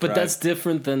like I thrive. But that's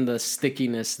different than the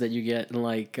stickiness that you get in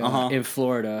like in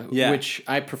Florida, which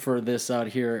I prefer this out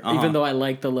here. Even though I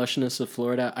like the lushness of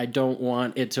Florida, I don't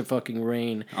want it to fucking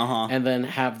rain and then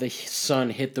have the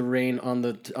sun hit the rain on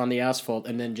the asphalt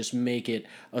and then just make it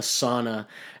a sauna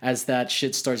as that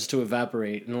shit starts to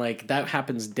evaporate. And like that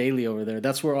happens daily over there.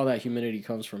 That's where all that humidity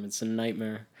comes from. It's a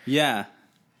nightmare. Yeah.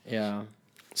 Yeah.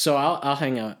 So I'll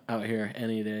hang out here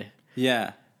any day.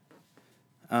 Yeah.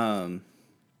 What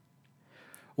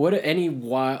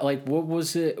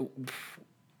was it?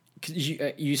 'Cause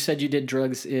you said you did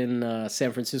drugs in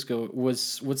San Francisco.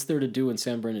 What's there to do in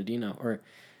San Bernardino or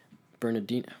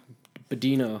Bernardino?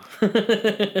 Bedino.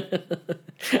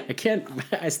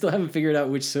 I still haven't figured out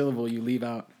which syllable you leave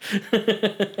out.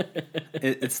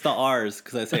 It's the R's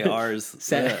because I say R's.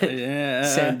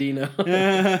 Sandino.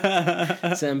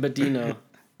 San Bedino.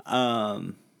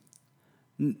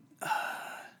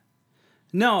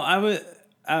 No, I would.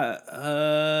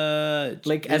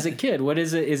 Like as a kid, what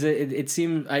is it? It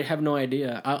seemed I have no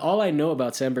idea. All I know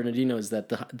about San Bernardino is that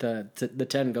the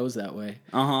 10 goes that way.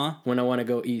 When I want to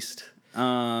go east.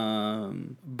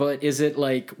 But is it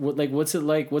like what's it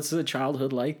like? What's the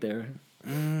childhood like there?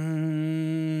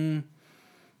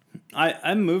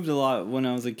 I moved a lot when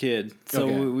I was a kid,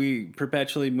 so we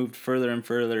perpetually moved further and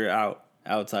further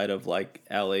outside of like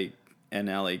LA and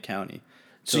LA County.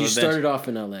 So you started off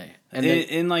in LA, and then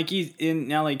in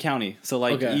LA County. So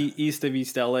like east of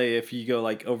East LA, if you go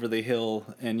like over the hill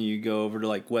and you go over to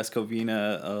like West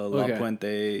Covina, La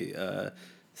Puente,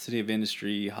 City of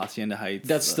Industry, Hacienda Heights.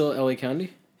 That's still LA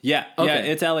County? Yeah. Yeah,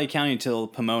 it's LA County till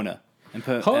Pomona. And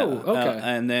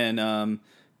and then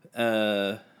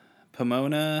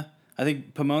Pomona, I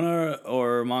think Pomona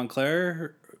or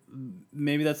Montclair,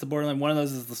 maybe that's the borderline. One of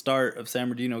those is the start of San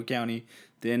Bernardino County,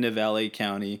 the end of LA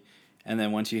County, and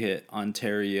then once you hit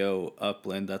Ontario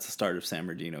Upland, that's the start of San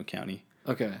Bernardino County.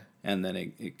 Okay. And then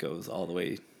it goes all the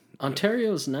way.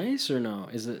 Ontario's nice or no?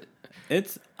 Is it?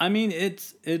 It's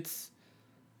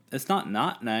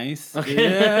not nice. Okay.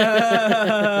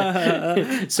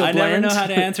 Yeah. So I never know how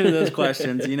to answer those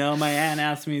questions. You know, my aunt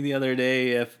asked me the other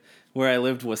day if where I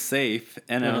lived was safe,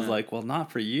 and I was like, well,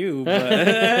 not for you, but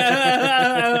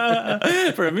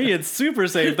for me, it's super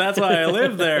safe. That's why I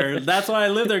live there. That's why I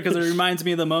live there, because it reminds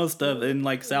me the most of in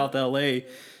like South LA,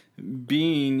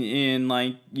 being in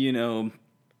like, you know,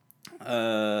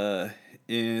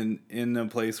 in a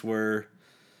place where,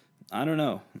 I don't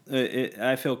know,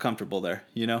 I feel comfortable there,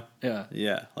 you know? Yeah.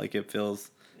 Yeah, like it feels...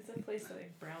 It's a place that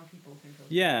like brown people can go.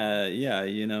 Yeah,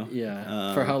 you know?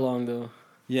 Yeah. For how long, though?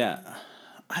 Yeah.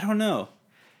 I don't know.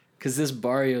 Because this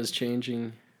barrio is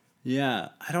changing.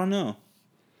 Yeah, I don't know.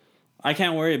 I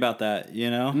can't worry about that,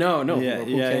 you know? No. Yeah.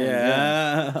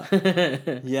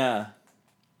 Yeah.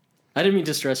 I didn't mean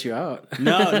to stress you out.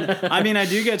 No, I mean, I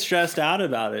do get stressed out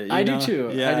about it. I do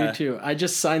too. Yeah. I do too. I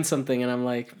just signed something and I'm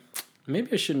like,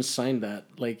 maybe I shouldn't sign that.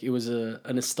 Like, it was an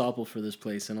estoppel for this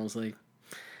place. And I was like,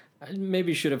 I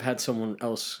maybe should have had someone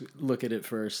else look at it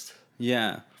first.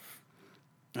 Yeah.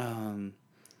 Can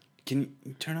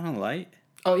you turn on a light?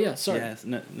 Oh, yeah, sorry. Yes.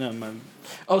 No,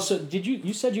 Oh, so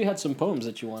you said you had some poems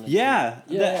that you wanted Yeah.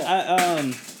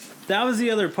 That was the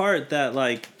other part that,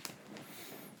 like...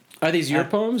 Are these your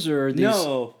poems, or are these...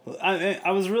 No.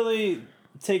 I was really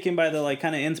taken by the, like,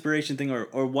 kind of inspiration thing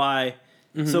or why...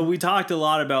 Mm-hmm. So we talked a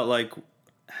lot about, like,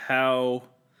 how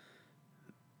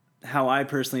I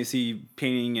personally see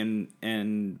painting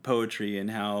and poetry,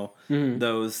 and how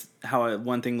how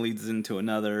one thing leads into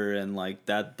another, and like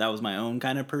that was my own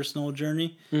kind of personal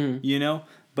journey, you know.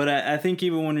 But I think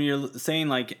even when you're saying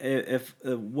like if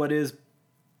what is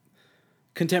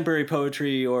contemporary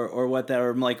poetry or what that,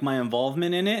 or like my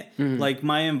involvement in it, like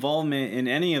my involvement in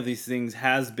any of these things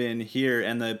has been here,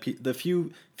 and the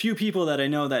few people that I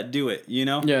know that do it, you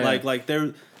know, like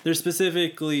they're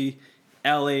specifically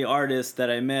LA artists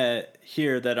that I met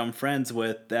here that I'm friends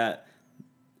with that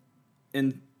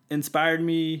inspired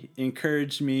me,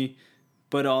 encouraged me,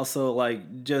 but also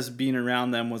like just being around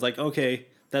them was like, okay,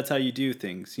 that's how you do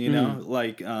things, you know?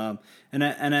 Like, and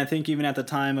I think even at the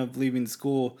time of leaving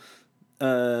school,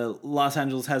 Los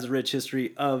Angeles has a rich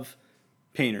history of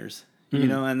painters, you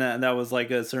know, and that was like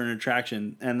a certain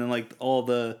attraction. And then like all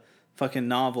the fucking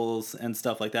novels and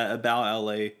stuff like that about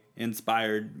LA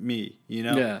inspired me, you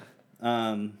know? Yeah.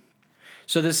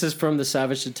 So this is from The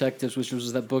Savage Detectives, which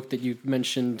was that book that you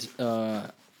mentioned. Yeah,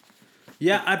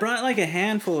 I brought like a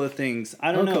handful of things.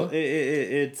 I don't know.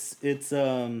 It's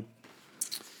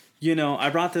you know,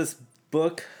 I brought this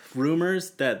book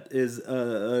Rumors, that is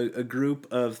a group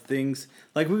of things.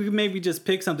 Like, we could maybe just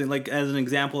pick something, like, as an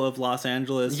example of Los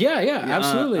Angeles. Yeah,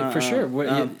 absolutely, for sure.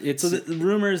 So the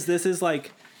Rumors, this is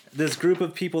like this group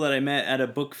of people that I met at a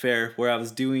book fair where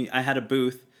I had a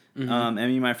booth. Mm-hmm. And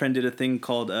me and my friend did a thing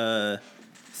called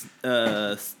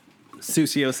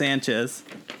Sucio Sanchez.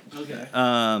 Okay.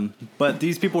 But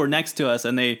these people were next to us,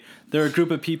 and they're a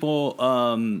group of people,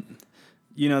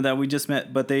 that we just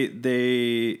met, but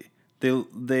they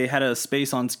had a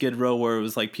space on Skid Row where it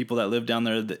was like people that lived down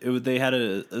there. They had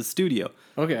a studio.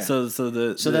 Okay. So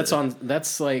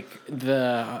that's like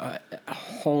the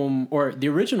home, or the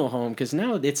original home, because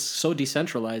now it's so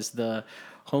decentralized. The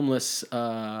homeless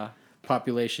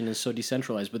population is so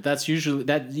decentralized, but that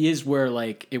is where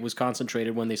like it was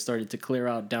concentrated when they started to clear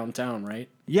out downtown, right?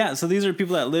 Yeah. So these are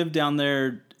people that live down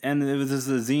there, and it was just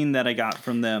a zine that I got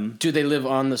from them. Do they live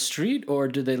on the street, or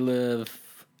do they live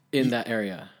in that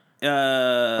area?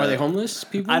 Are they homeless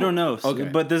people? I don't know. Okay.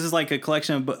 But this is like a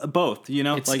collection of both,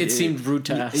 It seemed rude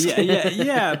to ask.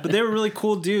 Yeah. But they were really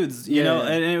cool dudes, you know. Yeah.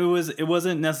 And it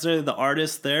wasn't necessarily the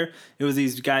artists there. It was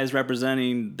these guys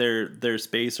representing their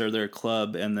space or their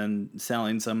club, and then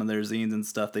selling some of their zines and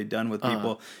stuff they'd done with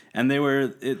people. And they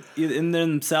were in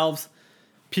themselves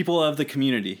people of the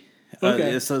community.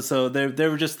 Okay. So they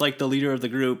were just like the leader of the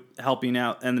group, helping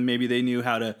out, and then maybe they knew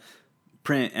how to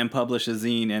print and publish a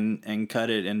zine and cut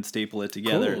it and staple it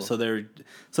together. Cool.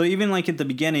 So even like at the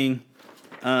beginning,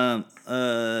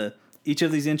 each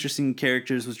of these interesting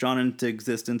characters was drawn into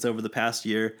existence over the past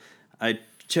year. I'd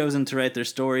chosen to write their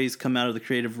stories come out of the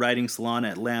creative writing salon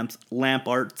at Lamp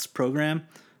Arts program.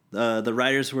 The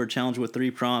writers were challenged with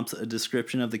 3 prompts: a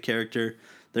description of the character,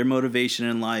 their motivation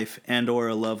in life, and or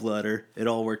a love letter. It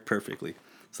all worked perfectly.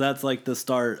 So that's like the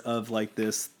start of like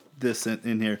this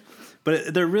in here.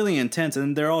 But they're really intense,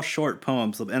 and they're all short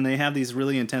poems, and they have these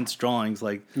really intense drawings,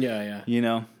 like,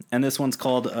 and this one's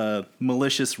called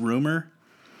Malicious Rumor.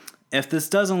 If this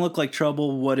doesn't look like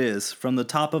trouble, what is? From the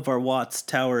top of our Watts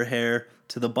Tower hair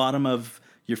to the bottom of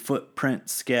your footprint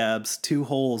scabs, 2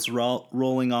 holes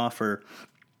rolling off her.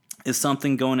 Is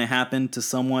something going to happen to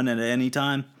someone at any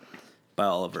time? By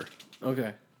Oliver.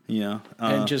 Okay.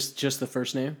 And just the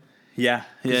first name? Yeah.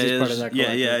 He's part of that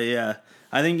collective. Yeah.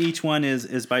 I think each one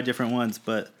is by different ones,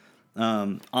 but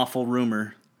Awful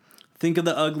Rumor. Think of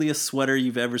the ugliest sweater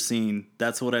you've ever seen.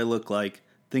 That's what I look like.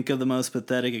 Think of the most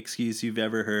pathetic excuse you've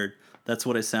ever heard. That's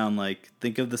what I sound like.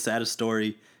 Think of the saddest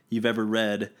story you've ever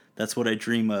read. That's what I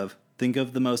dream of. Think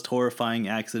of the most horrifying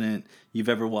accident you've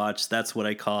ever watched. That's what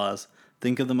I cause.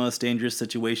 Think of the most dangerous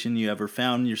situation you ever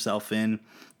found yourself in.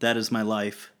 That is my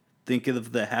life. Think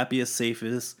of the happiest,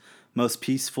 safest, most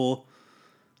peaceful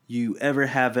you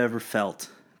ever felt.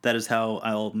 That is how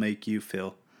I'll make you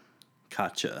feel.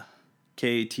 Katja.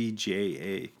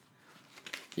 Katja.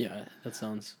 Yeah, that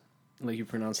sounds like you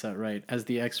pronounced that right. As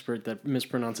the expert that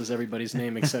mispronounces everybody's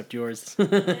name except yours.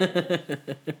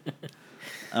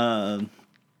 I'll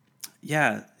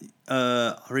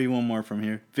read one more from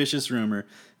here. Vicious Rumor.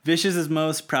 Vicious is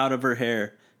most proud of her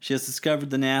hair. She has discovered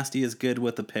the nasty is good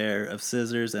with a pair of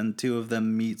scissors, and 2 of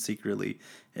them meet secretly.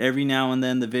 Every now and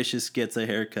then, the Vicious gets a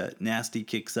haircut. Nasty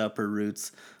kicks up her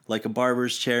roots like a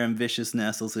barber's chair, and Vicious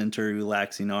nestles into her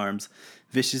relaxing arms.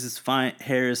 Vicious's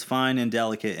hair is fine and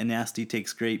delicate, and Nasty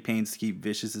takes great pains to keep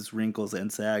Vicious's wrinkles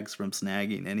and sags from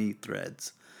snagging any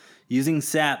threads. Using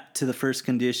sap to the first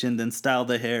condition, then style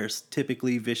the hairs.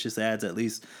 Typically, Vicious adds at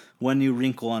least 1 new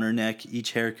wrinkle on her neck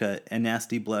each haircut, and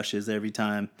Nasty blushes every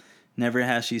time. Never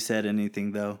has she said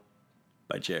anything, though.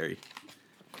 By Jerry.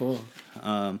 Cool.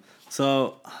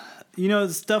 So,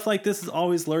 stuff like this is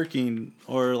always lurking,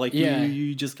 or like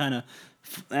you just kind of,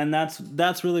 and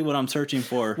that's really what I'm searching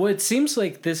for. Well, it seems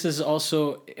like this is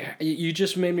also, you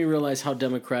just made me realize how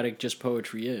democratic just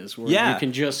poetry is. Where you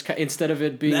can just, instead of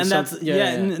it being,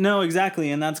 and no,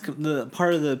 exactly, and that's the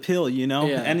part of the appeal,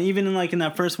 And even in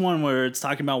that first one where it's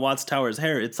talking about Watts Tower's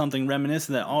hair, it's something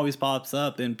reminiscent that always pops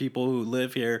up in people who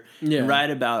live here and write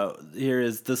about here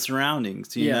is the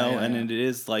surroundings, and it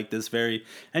is like this very,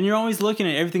 and you're always looking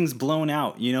at everything's blown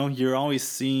out, you're always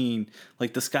seeing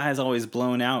like the sky's always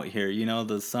blown out here,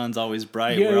 the sun's always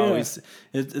bright. Always,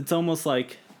 it's almost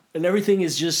like, and everything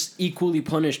is just equally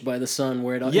punished by the sun.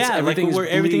 Where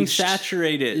everything's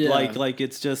saturated. Like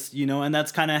it's just and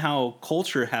that's kind of how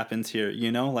culture happens here.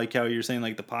 Like how you're saying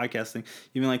like the podcasting,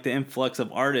 even like the influx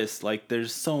of artists. Like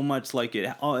there's so much like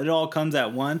it all comes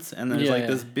at once, and there's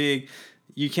this big.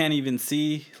 You can't even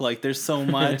see. Like there's so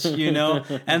much,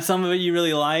 and some of it you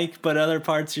really like, but other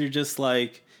parts you're just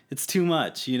like. It's too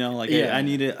much, I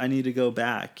need to go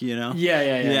back,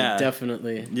 Yeah,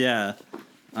 definitely. Yeah.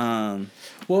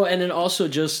 Well, and then also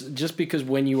just because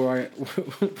when you are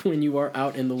when you are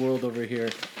out in the world over here,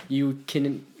 you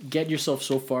can get yourself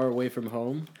so far away from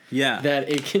home. Yeah. That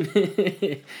it can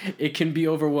it can be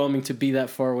overwhelming to be that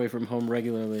far away from home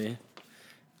regularly.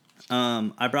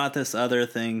 I brought this other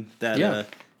thing that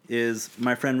is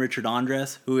my friend Richard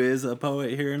Andres, who is a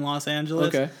poet here in Los Angeles.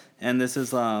 Okay. And this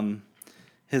is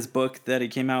his book that he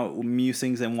came out,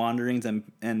 Musings and Wanderings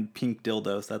and Pink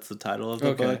Dildos. That's the title of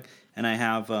the book. And I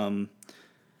have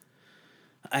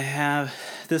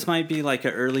this might be like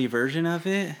an early version of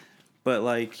it, but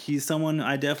like he's someone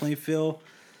I definitely feel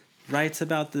writes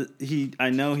about I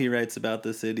know he writes about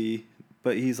the city,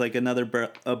 but he's like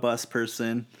a bus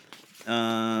person.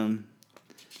 Yeah.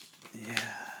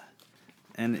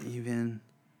 And even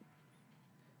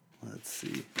let's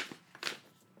see.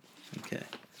 Okay.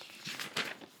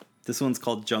 This one's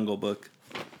called Jungle Book.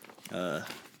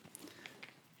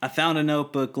 I found a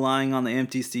notebook lying on the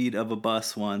empty seat of a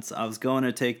bus once. I was going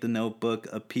to take the notebook.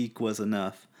 A peek was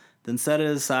enough. Then set it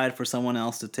aside for someone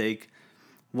else to take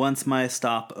once my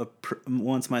stopped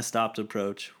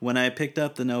approach. When I picked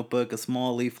up the notebook, a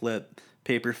small leaflet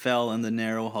paper fell in the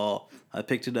narrow hall. I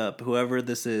picked it up. Whoever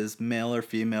this is, male or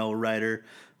female writer,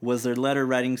 their letter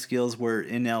writing skills were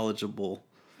ineligible.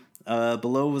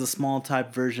 Below was a small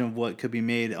typed version of what could be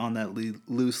made on that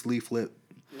loose leaflet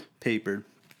paper.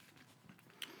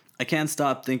 I can't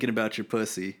stop thinking about your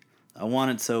pussy. I want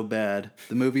it so bad.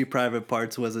 The movie Private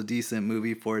Parts was a decent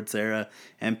movie for its era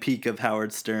and peak of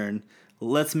Howard Stern.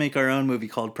 Let's make our own movie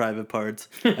called Private Parts.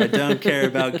 I don't care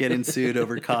about getting sued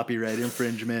over copyright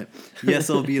infringement. Yes,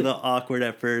 it'll be awkward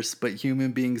at first, but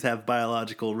human beings have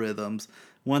biological rhythms.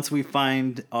 Once we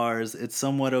find ours, it's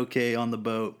somewhat okay on the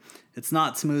boat. It's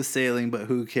not smooth sailing, but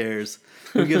who cares?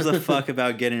 Who gives a fuck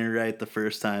about getting it right the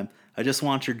first time? I just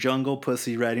want your jungle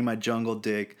pussy riding my jungle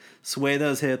dick. Sway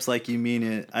those hips like you mean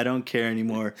it. I don't care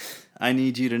anymore. I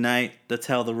need you tonight. That's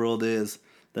how the world is.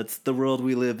 That's the world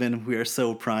we live in. We are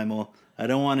so primal. I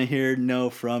don't want to hear no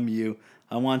from you.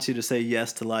 I want you to say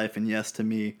yes to life and yes to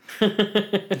me.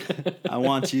 I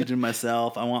want you to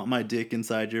myself. I want my dick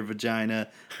inside your vagina.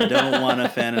 I don't want to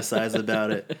fantasize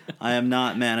about it. I am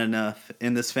not man enough.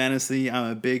 In this fantasy,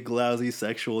 I'm a big, lousy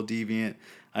sexual deviant.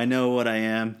 I know what I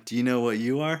am. Do you know what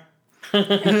you are?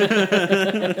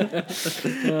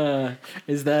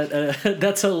 Is that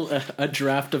that's a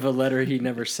draft of a letter he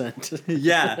never sent?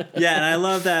 yeah, and I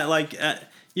love that. Like,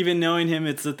 even knowing him,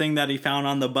 it's the thing that he found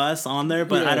on the bus on there,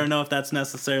 but I don't know if that's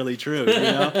necessarily true. You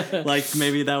know, like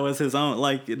maybe that was his own.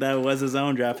 Like that was his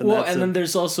own draft. And then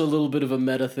there's also a little bit of a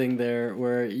meta thing there,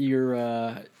 where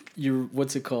you're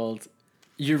what's it called?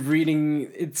 You're reading.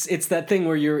 It's that thing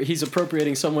where he's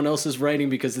appropriating someone else's writing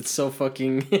because it's so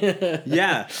fucking.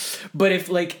 Yeah. But if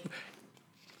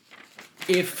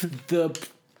the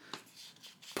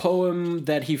poem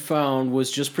that he found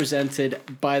was just presented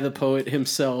by the poet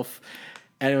himself,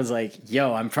 and it was like,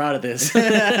 "Yo, I'm proud of this." Yeah.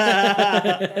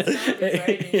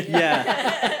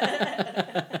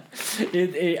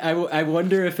 I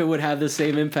wonder if it would have the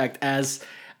same impact as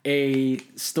a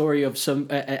story of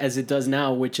as it does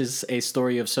now, which is a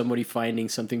story of somebody finding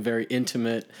something very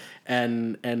intimate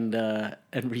and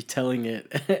retelling it,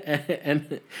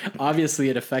 and obviously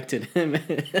it affected him.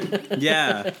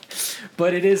 Yeah,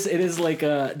 but it is like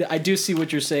I do see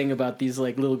what you're saying about these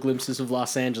like little glimpses of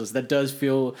Los Angeles. That does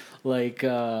feel like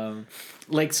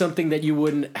something that you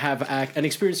wouldn't have an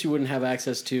experience you wouldn't have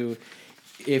access to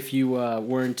if you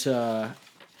weren't.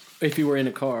 If you were in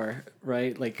a car,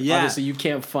 right? Like, obviously you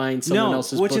can't find someone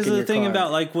else's book in your car. Which is the thing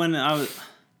about, like, when I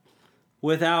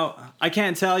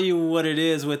can't tell you what it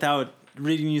is without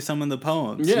reading you some of the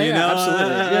poems. Yeah, you know?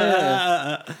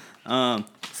 Absolutely. Yeah.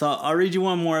 So I'll read you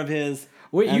one more of his.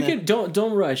 Wait,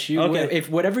 don't rush. Okay. If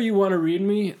whatever you want to read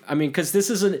me, I mean, because this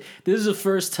is the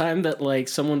first time that like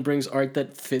someone brings art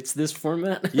that fits this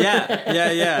format. Yeah.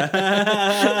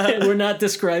 We're not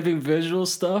describing visual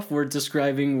stuff. We're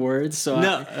describing words. So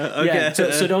okay. Yeah,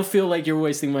 so don't feel like you're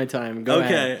wasting my time. Go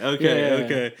ahead.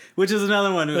 Okay. Which is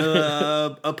another one,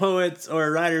 a poet's or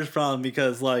a writer's problem,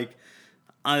 because like.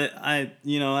 I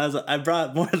as I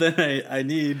brought more than I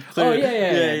need. Oh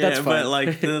yeah. That's fine. But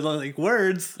like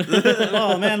words.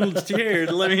 Oh man, here,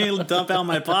 let me dump out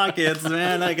my pockets,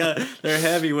 man. They're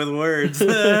heavy with words.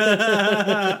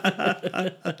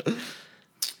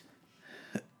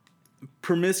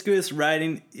 Promiscuous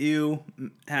writing, ew.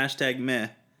 #meh.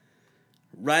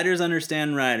 Writers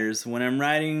understand writers. When I'm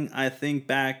writing, I think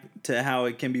back to how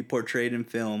it can be portrayed in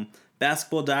film.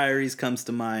 Basketball Diaries comes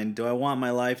to mind. Do I want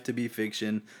my life to be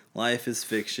fiction? Life is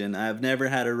fiction. I have never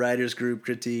had a writer's group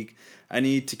critique. I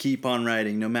need to keep on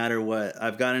writing, no matter what.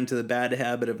 I've gotten into the bad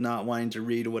habit of not wanting to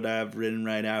read what I've written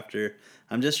right after.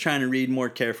 I'm just trying to read more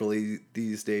carefully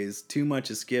these days. Too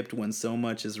much is skipped when so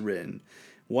much is written.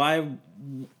 Why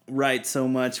write so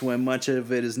much when much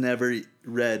of it is never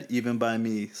read, even by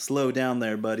me? Slow down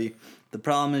there, buddy. The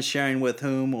problem is sharing with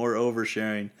whom or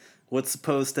oversharing. What's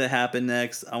supposed to happen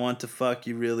next? I want to fuck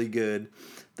you really good.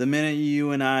 The minute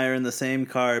you and I are in the same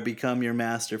car, become your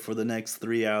master for the next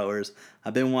 3 hours.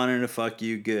 I've been wanting to fuck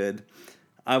you good.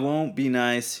 I won't be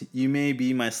nice. You may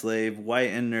be my slave, white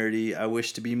and nerdy. I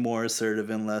wish to be more assertive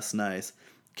and less nice.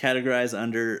 Categorized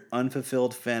under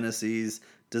unfulfilled fantasies,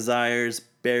 desires,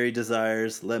 buried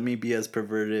desires. Let me be as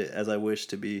perverted as I wish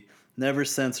to be. Never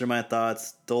censor my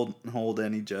thoughts. Don't hold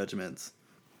any judgments.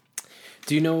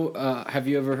 Do you know, have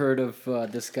you ever heard of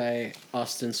this guy,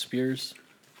 Austin Spears?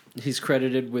 He's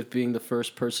credited with being the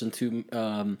first person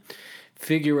to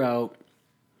figure out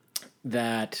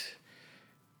that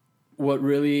what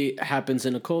really happens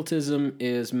in occultism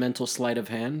is mental sleight of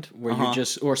hand, where you're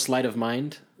just, or sleight of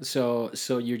mind. So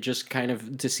you're just kind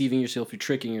of deceiving yourself, you're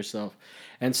tricking yourself.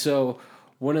 And so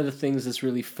one of the things that's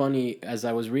really funny as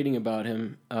I was reading about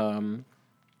him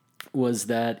was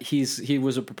that he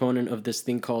was a proponent of this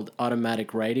thing called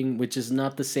automatic writing, which is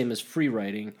not the same as free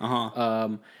writing.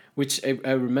 Which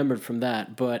I remembered from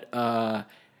that, but the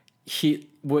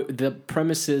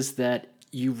premise is that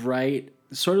you write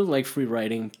sort of like free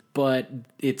writing, but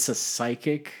it's a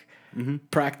psychic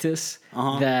practice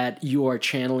that you are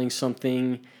channeling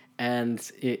something, and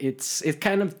it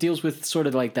kind of deals with sort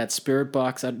of like that spirit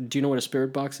box. Do you know what a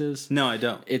spirit box is? No, I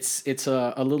don't. It's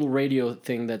a little radio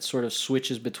thing that sort of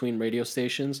switches between radio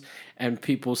stations, and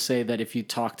people say that if you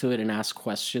talk to it and ask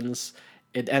questions.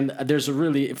 And there's a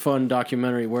really fun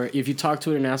documentary where if you talk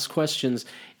to it and ask questions,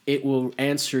 it will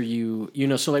answer you. You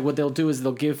know, so like what they'll do is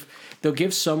they'll give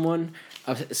someone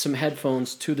some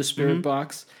headphones to the spirit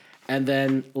box, and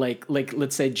then like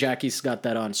let's say Jackie's got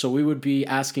that on, so we would be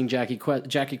asking Jackie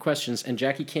questions, and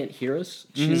Jackie can't hear us.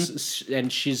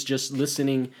 She's just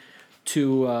listening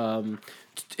to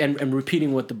and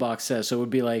repeating what the box says. So it would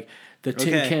be like the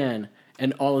tin can.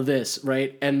 And all of this,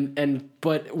 right?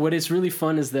 But what is really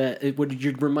fun is that what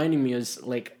you're reminding me is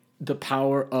like the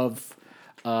power of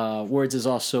words is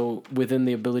also within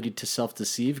the ability to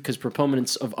self-deceive, because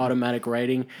proponents of automatic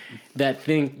writing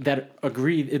think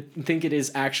it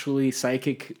is actually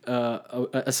psychic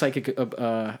a psychic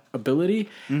ability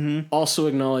also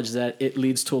acknowledge that it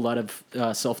leads to a lot of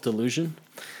self-delusion.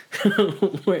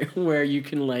 where you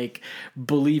can like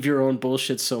believe your own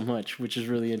bullshit so much, which is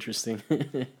really interesting.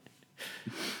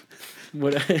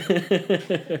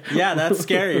 Yeah, that's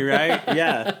scary, right?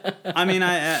 Yeah. I mean,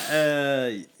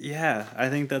 I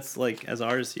think that's like, as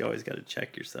artists, you always got to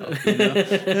check yourself, you know?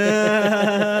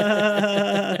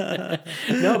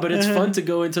 No, but it's fun to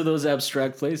go into those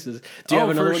abstract places. Do you have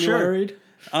another one you want to read?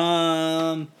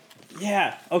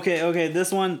 Yeah. Okay.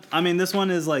 This one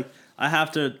is like, I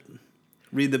have to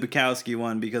read the Bukowski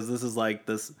one because this is like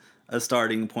a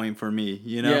starting point for me,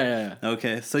 you know? Yeah.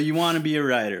 Okay, so you want to be a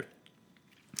writer.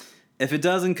 If it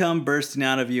doesn't come bursting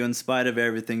out of you in spite of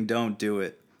everything, don't do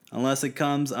it. Unless it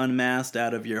comes unmasked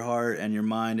out of your heart and your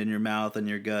mind and your mouth and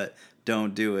your gut,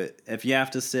 don't do it. If you have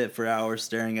to sit for hours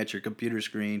staring at your computer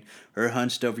screen or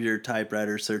hunched over your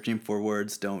typewriter searching for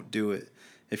words, don't do it.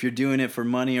 If you're doing it for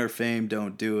money or fame,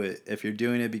 don't do it. If you're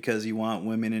doing it because you want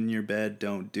women in your bed,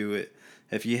 don't do it.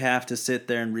 If you have to sit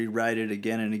there and rewrite it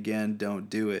again and again,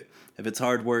 don't do it. If it's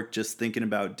hard work just thinking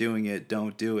about doing it,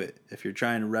 don't do it. If you're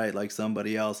trying to write like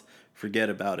somebody else, forget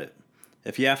about it.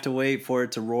 If you have to wait for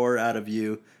it to roar out of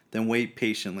you, then wait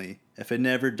patiently. If it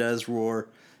never does roar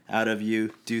out of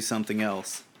you, do something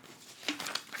else.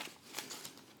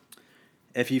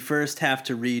 If you first have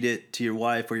to read it to your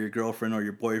wife or your girlfriend or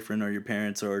your boyfriend or your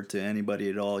parents or to anybody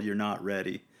at all, you're not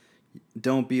ready.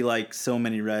 Don't be like so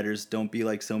many writers. Don't be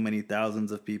like so many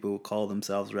thousands of people who call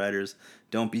themselves writers.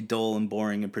 Don't be dull and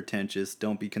boring and pretentious.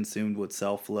 Don't be consumed with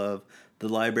self-love. The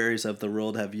libraries of the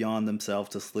world have yawned themselves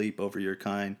to sleep over your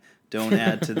kind. Don't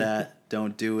add to that.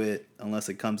 Don't do it unless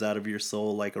it comes out of your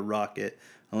soul like a rocket.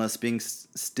 Unless being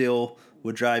still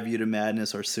would drive you to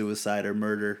madness or suicide or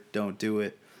murder, don't do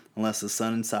it. Unless the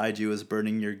sun inside you is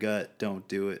burning your gut, don't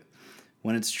do it.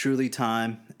 When it's truly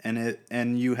time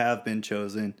and you have been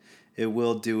chosen, it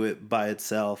will do it by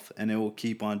itself, and it will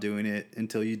keep on doing it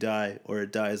until you die or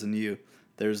it dies in you.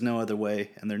 There's no other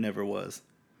way, and there never was.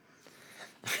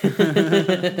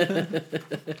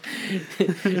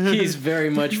 He's very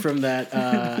much from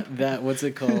that what's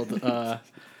it called?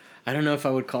 I don't know if I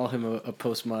would call him a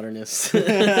postmodernist.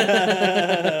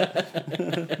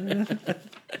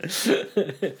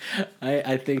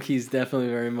 I think he's definitely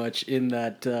very much in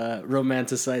that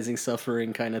romanticizing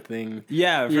suffering kind of thing.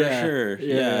 Yeah, for sure.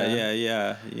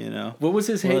 Yeah. You know, what was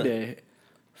his heyday?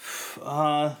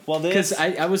 Well, because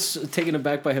I was taken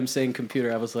aback by him saying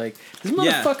computer. I was like, this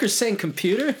motherfucker's saying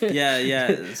computer.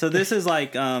 Yeah. So this is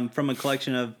like from a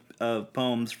collection of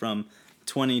poems from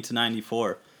 20 to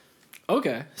 94.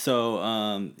 Okay.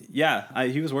 So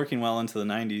he was working well into the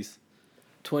 90s.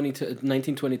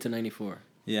 1920 to 94.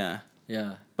 Yeah.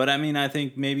 Yeah. But I mean, I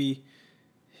think maybe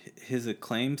his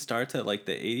acclaim starts at like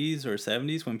the 80s or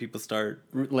 70s when people start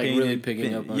like really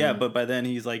picking up on him. But by then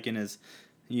he's like in his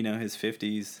his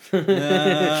 50s.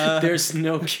 There's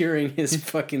no curing his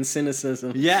fucking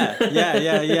cynicism. Yeah.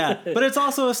 But it's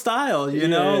also a style, you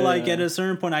know? Like at a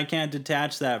certain point I can't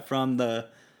detach that from the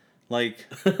like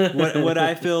what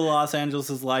I feel Los Angeles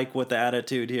is like, what the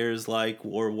attitude here is like,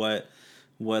 or what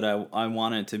I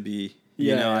want it to be.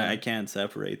 You know, I can't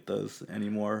separate those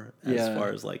anymore as far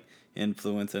as like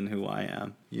influence and who I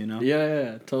am, you know?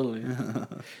 Yeah, totally.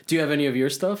 Do you have any of your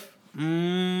stuff?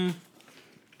 I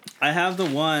have the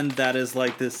one that is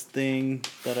like this thing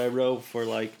that I wrote for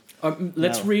like...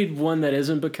 let's read one that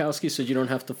isn't Bukowski so you don't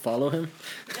have to follow him.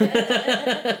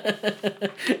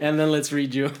 And then let's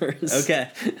read yours. Okay.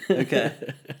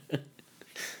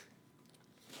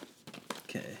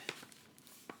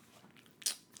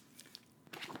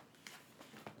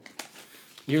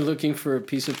 You're looking for a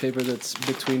piece of paper that's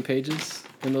between pages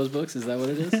in those books? Is that what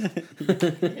it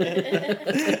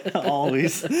is?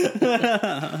 Always.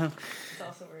 It's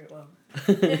also very well.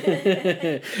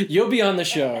 You'll be on the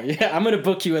show. Yeah, I'm going to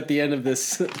book you at the end of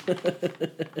this.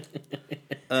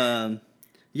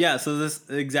 So this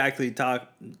exactly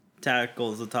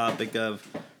tackles the topic of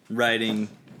writing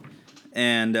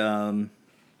and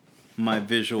my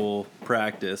visual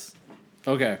practice.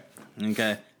 Okay.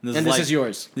 This is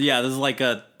yours. Yeah, this is like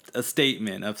a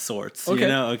statement of sorts. Okay. You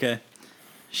know? Okay.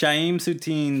 Shaim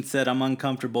Soutine said, I'm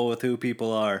uncomfortable with who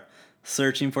people are,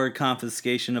 searching for a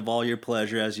confiscation of all your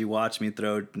pleasure as you watch me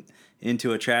throw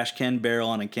into a trash can barrel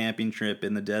on a camping trip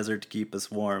in the desert to keep us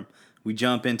warm. We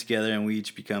jump in together and we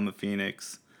each become a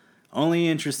phoenix. Only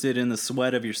interested in the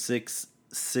sweat of your 6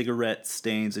 cigarette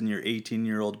stains in your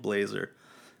 18-year-old blazer.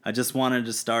 I just wanted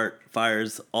to start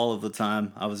fires all of the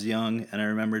time. I was young, and I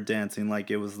remember dancing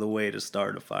like it was the way to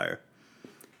start a fire.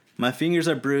 My fingers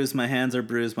are bruised, my hands are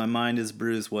bruised, my mind is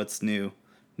bruised, what's new?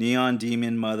 Neon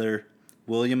Demon Mother,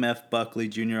 William F. Buckley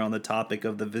Jr. on the topic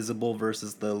of the visible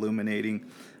versus the illuminating.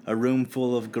 A room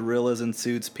full of gorillas in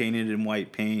suits painted in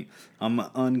white paint. I'm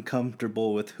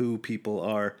uncomfortable with who people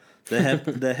are.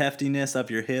 The heftiness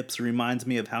of your hips reminds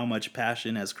me of how much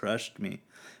passion has crushed me.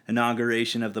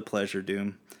 Inauguration of the pleasure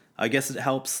doom. I guess it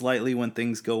helps slightly when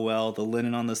things go well. The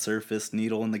linen on the surface,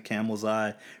 needle in the camel's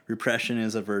eye. Repression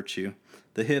is a virtue.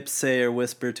 The hips say or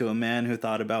whisper to a man who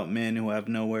thought about men who have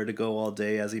nowhere to go all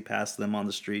day as he passed them on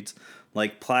the streets,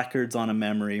 like placards on a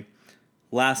memory.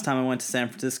 Last time I went to San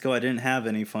Francisco, I didn't have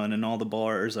any fun, and all the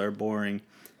bars are boring.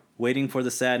 Waiting for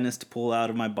the sadness to pull out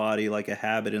of my body like a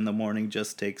habit in the morning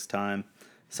just takes time.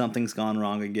 Something's gone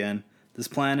wrong again. This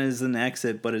plan is an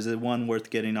exit, but is it one worth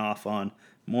getting off on?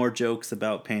 More jokes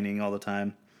about painting all the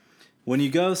time. When you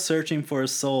go searching for a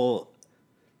soul,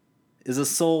 is a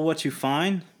soul what you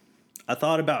find? I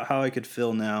thought about how I could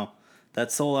feel now.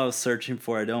 That soul I was searching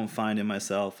for I don't find in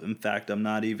myself. In fact, I'm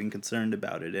not even concerned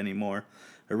about it anymore.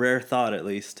 A rare thought, at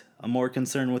least. I'm more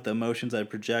concerned with the emotions I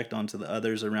project onto the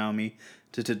others around me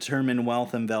to determine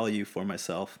wealth and value for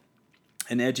myself.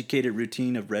 An educated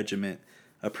routine of regiment.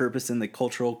 A purpose in the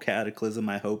cultural cataclysm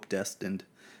I hope destined.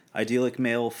 Idyllic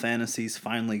male fantasies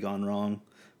finally gone wrong.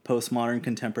 Postmodern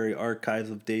contemporary archives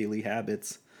of daily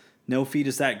habits. No feet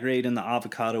is that great and the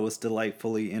avocado was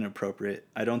delightfully inappropriate.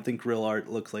 I don't think real art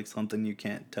looks like something you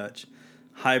can't touch.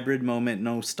 Hybrid Moment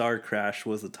No Star Crash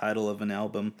was the title of an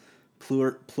album.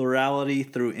 Plurality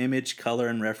through image, color,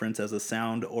 and reference as a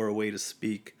sound or a way to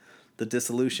speak. The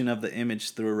dissolution of the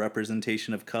image through a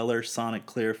representation of color, sonic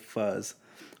clear fuzz.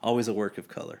 Always a work of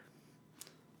color.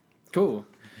 Cool.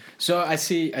 So I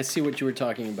see what you were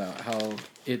talking about, how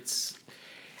it's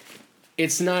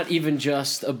not even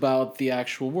just about the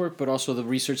actual work, but also the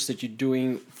research that you're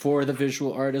doing for the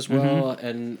visual art as well,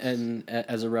 and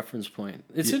as a reference point.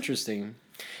 It's interesting.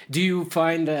 Do you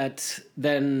find that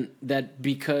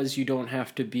because you don't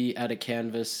have to be at a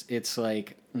canvas, it's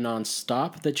like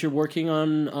nonstop that you're working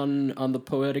on the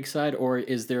poetic side, or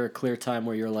is there a clear time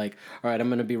where you're like, all right, I'm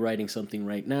going to be writing something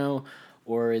right now?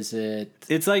 Or is it...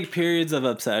 It's like periods of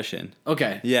obsession.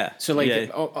 Okay. Yeah. So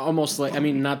almost like, I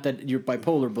mean, not that you're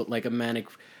bipolar, but like a manic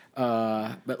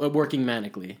but working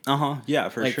manically. Yeah,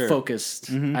 for like sure.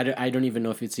 Focused. I don't even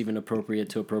know if it's even appropriate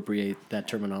to appropriate that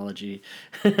terminology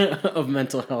of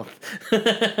mental health.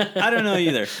 I don't know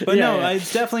either, but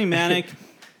it's definitely manic,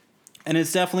 and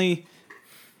it's definitely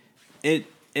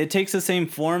it takes the same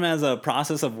form as a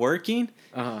process of working,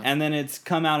 and then it's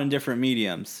come out in different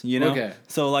mediums. You know, okay.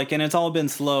 So like, and it's all been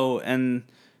slow, and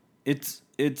it's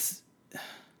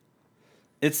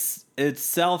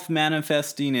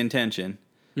self-manifesting intention.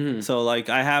 So like,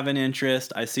 I have an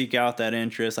interest, I seek out that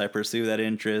interest, I pursue that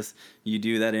interest, you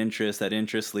do that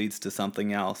interest leads to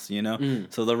something else, you know?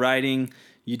 So the writing,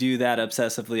 you do that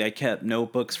obsessively. I kept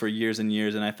notebooks for years and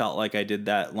years, and I felt like I did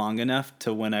that long enough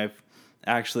to when I've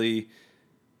actually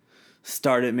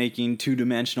started making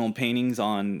two-dimensional paintings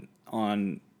on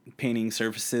painting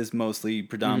surfaces, mostly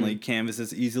predominantly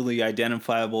canvases, easily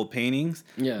identifiable paintings,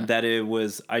 that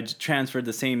I transferred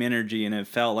the same energy, and it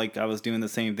felt like I was doing the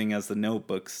same thing as the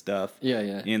notebook stuff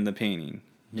in the painting,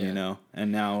 you know,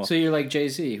 and now... So you're like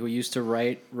Jay-Z, who used to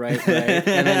write, and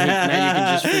then now you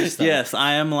can just freestyle. Yes,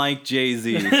 I am like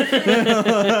Jay-Z.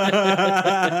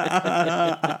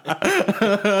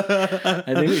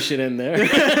 I think we should end there.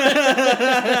 It's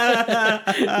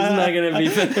not going to be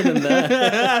better than that.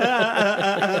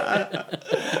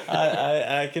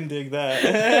 I can dig that.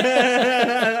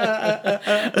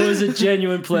 It was a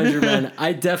genuine pleasure, man.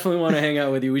 I definitely want to hang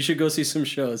out with you. We should go see some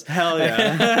shows. Hell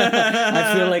yeah.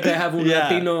 I feel like I have un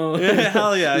Latino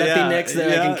Latinx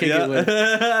that I can kick it with. All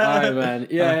right, man.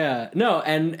 Yeah. No,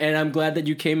 and I'm glad that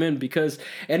you came in because,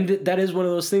 and that is one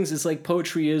of those things. It's like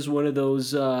poetry is one of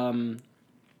those...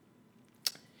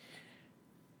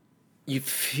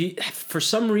 for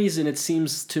some reason it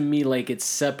seems to me like it's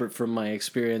separate from my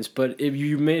experience, but if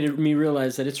you made me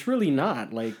realize that it's really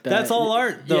not like that. That's all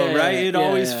art though, right? It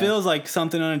always feels like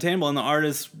something unattainable, and the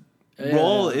artist's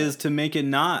role is to make it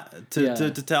not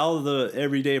to tell the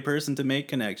everyday person to make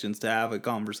connections, to have a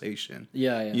conversation.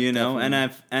 You know,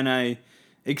 definitely. and I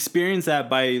experience that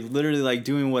by literally like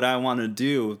doing what I want to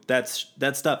do. That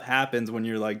stuff happens when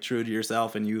you're like true to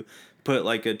yourself and you put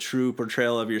like a true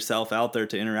portrayal of yourself out there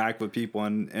to interact with people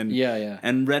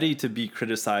and ready to be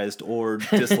criticized or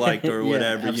disliked or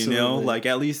whatever, you know, like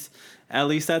at least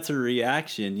that's a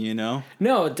reaction, you know?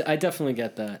 No, I definitely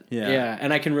get that. Yeah.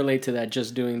 And I can relate to that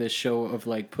just doing this show of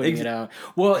like putting it out.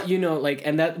 Well, you know, like,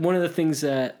 and that one of the things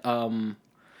that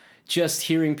just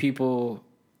hearing people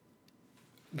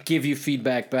give you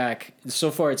feedback back. So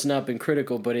far, it's not been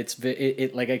critical, but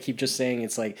it like I keep just saying,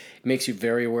 it's like it makes you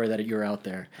very aware that you're out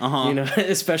there. You know,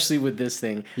 especially with this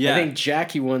thing. I think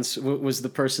Jackie once was the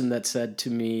person that said to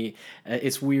me,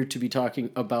 "It's weird to be talking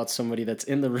about somebody that's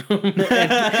in the room and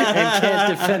can't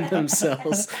defend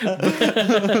themselves." but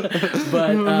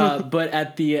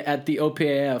at the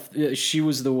OPAF, she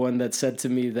was the one that said to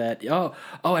me that, "Oh,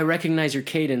 I recognize your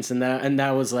cadence," and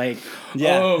that was like,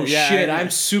 shit, I'm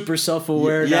super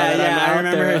self-aware. I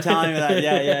remember her telling me that.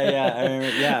 I remember,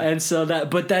 And so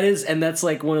that's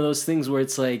like one of those things where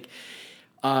it's like,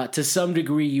 to some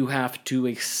degree, you have to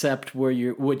accept what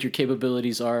your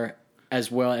capabilities are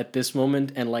as well at this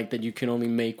moment, and like that you can only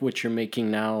make what you're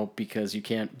making now because you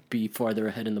can't be farther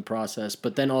ahead in the process.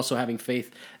 But then also having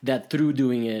faith that through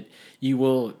doing it, you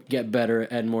will get better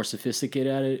and more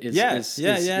sophisticated at it.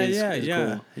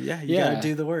 Cool. You gotta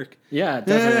do the work. Yeah,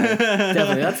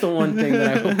 definitely. That's the one thing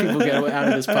that I hope people get out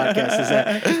of this podcast is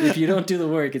that if you don't do the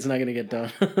work, it's not going to get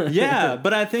done.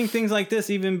 But I think things like this,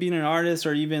 even being an artist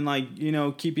or even like, you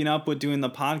know, keeping up with doing the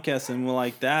podcast and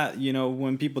like that, you know,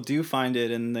 when people do find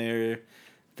it and they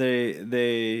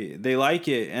like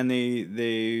it and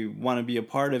they want to be a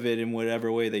part of it in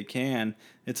whatever way they can,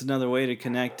 it's another way to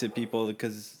connect to people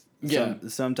because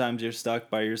sometimes you're stuck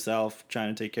by yourself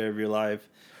trying to take care of your life.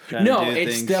 No,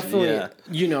 it's definitely,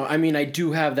 you know, I mean, I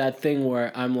do have that thing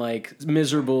where I'm like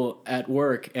miserable at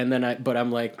work and then I'm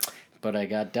like, but I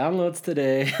got downloads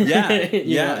today.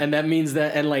 You know, and that means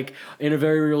that, and like in a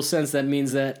very real sense, that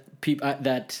means that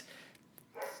that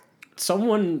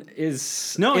someone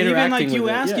is even like you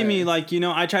asking me, like, you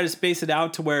know, I try to space it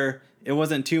out to where it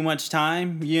wasn't too much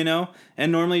time, you know,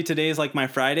 and normally today is like my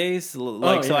Fridays, so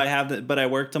I have but I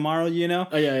work tomorrow, you know.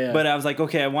 But I was like,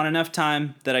 okay, I want enough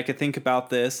time that I could think about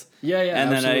this. And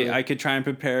absolutely. then I could try and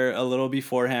prepare a little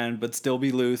beforehand, but still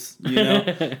be loose, you know.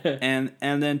 and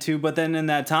then too, but then in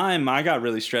that time, I got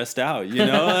really stressed out, you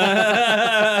know. Well,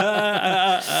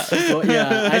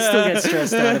 I still get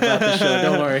stressed out about the show.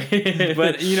 Don't worry.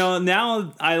 But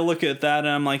now I look at that and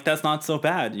I'm like, that's not so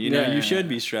bad. You should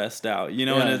be stressed out.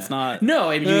 And it's not. No,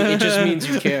 it just means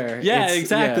you care.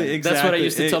 Exactly. That's what I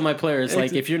used to tell my players.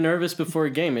 Like, if you're nervous before a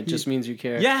game, it just means you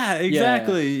care. Yeah,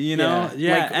 exactly.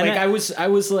 I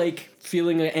was like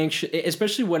feeling anxious,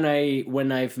 especially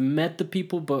when I've met the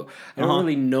people, but I don't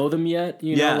really know them yet.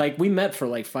 Like we met for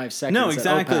like 5 seconds. No,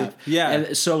 exactly. At OPAP. Yeah,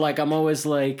 and so like I'm always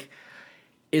like,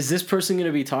 is this person going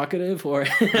to be talkative, or am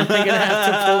I going to have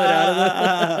to pull it out of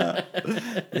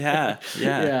them?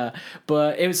 Yeah.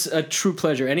 But it was a true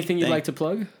pleasure. Anything you'd like to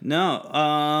plug? No.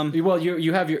 Well,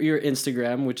 you have your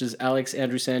Instagram, which is Alex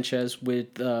Andrew Sanchez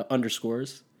with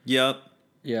underscores. Yep.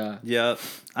 Yeah. Yep.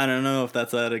 I don't know if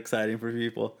that's that exciting for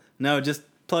people. No, just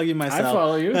plugging myself. I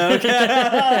follow you.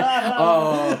 Okay.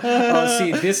 oh,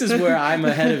 see, this is where I'm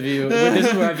ahead of you. This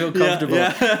is where I feel comfortable.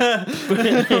 Yeah.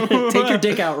 Take your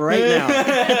dick out right now.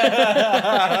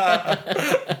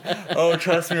 Oh,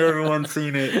 trust me, everyone's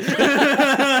seen it. All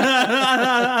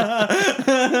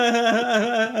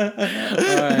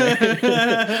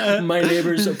right. My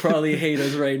neighbors probably hate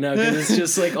us right now because it's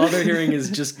just like all they're hearing is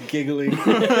just giggling. All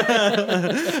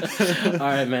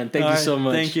right, man. Thank you so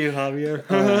much. Thank you, Javier.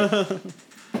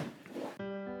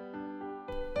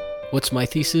 What's My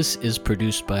Thesis is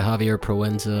produced by Javier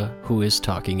Proenza, who is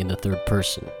talking in the third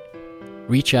person.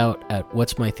 Reach out at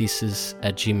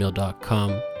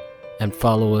whatsmythesis@gmail.com and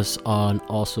follow us on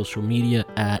all social media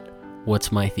at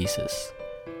What's My Thesis.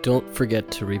 Don't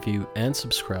forget to review and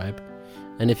subscribe.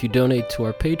 And if you donate to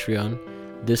our Patreon,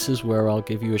 this is where I'll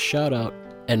give you a shout out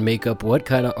and make up what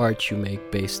kind of art you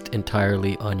make based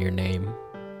entirely on your name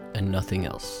and nothing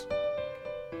else.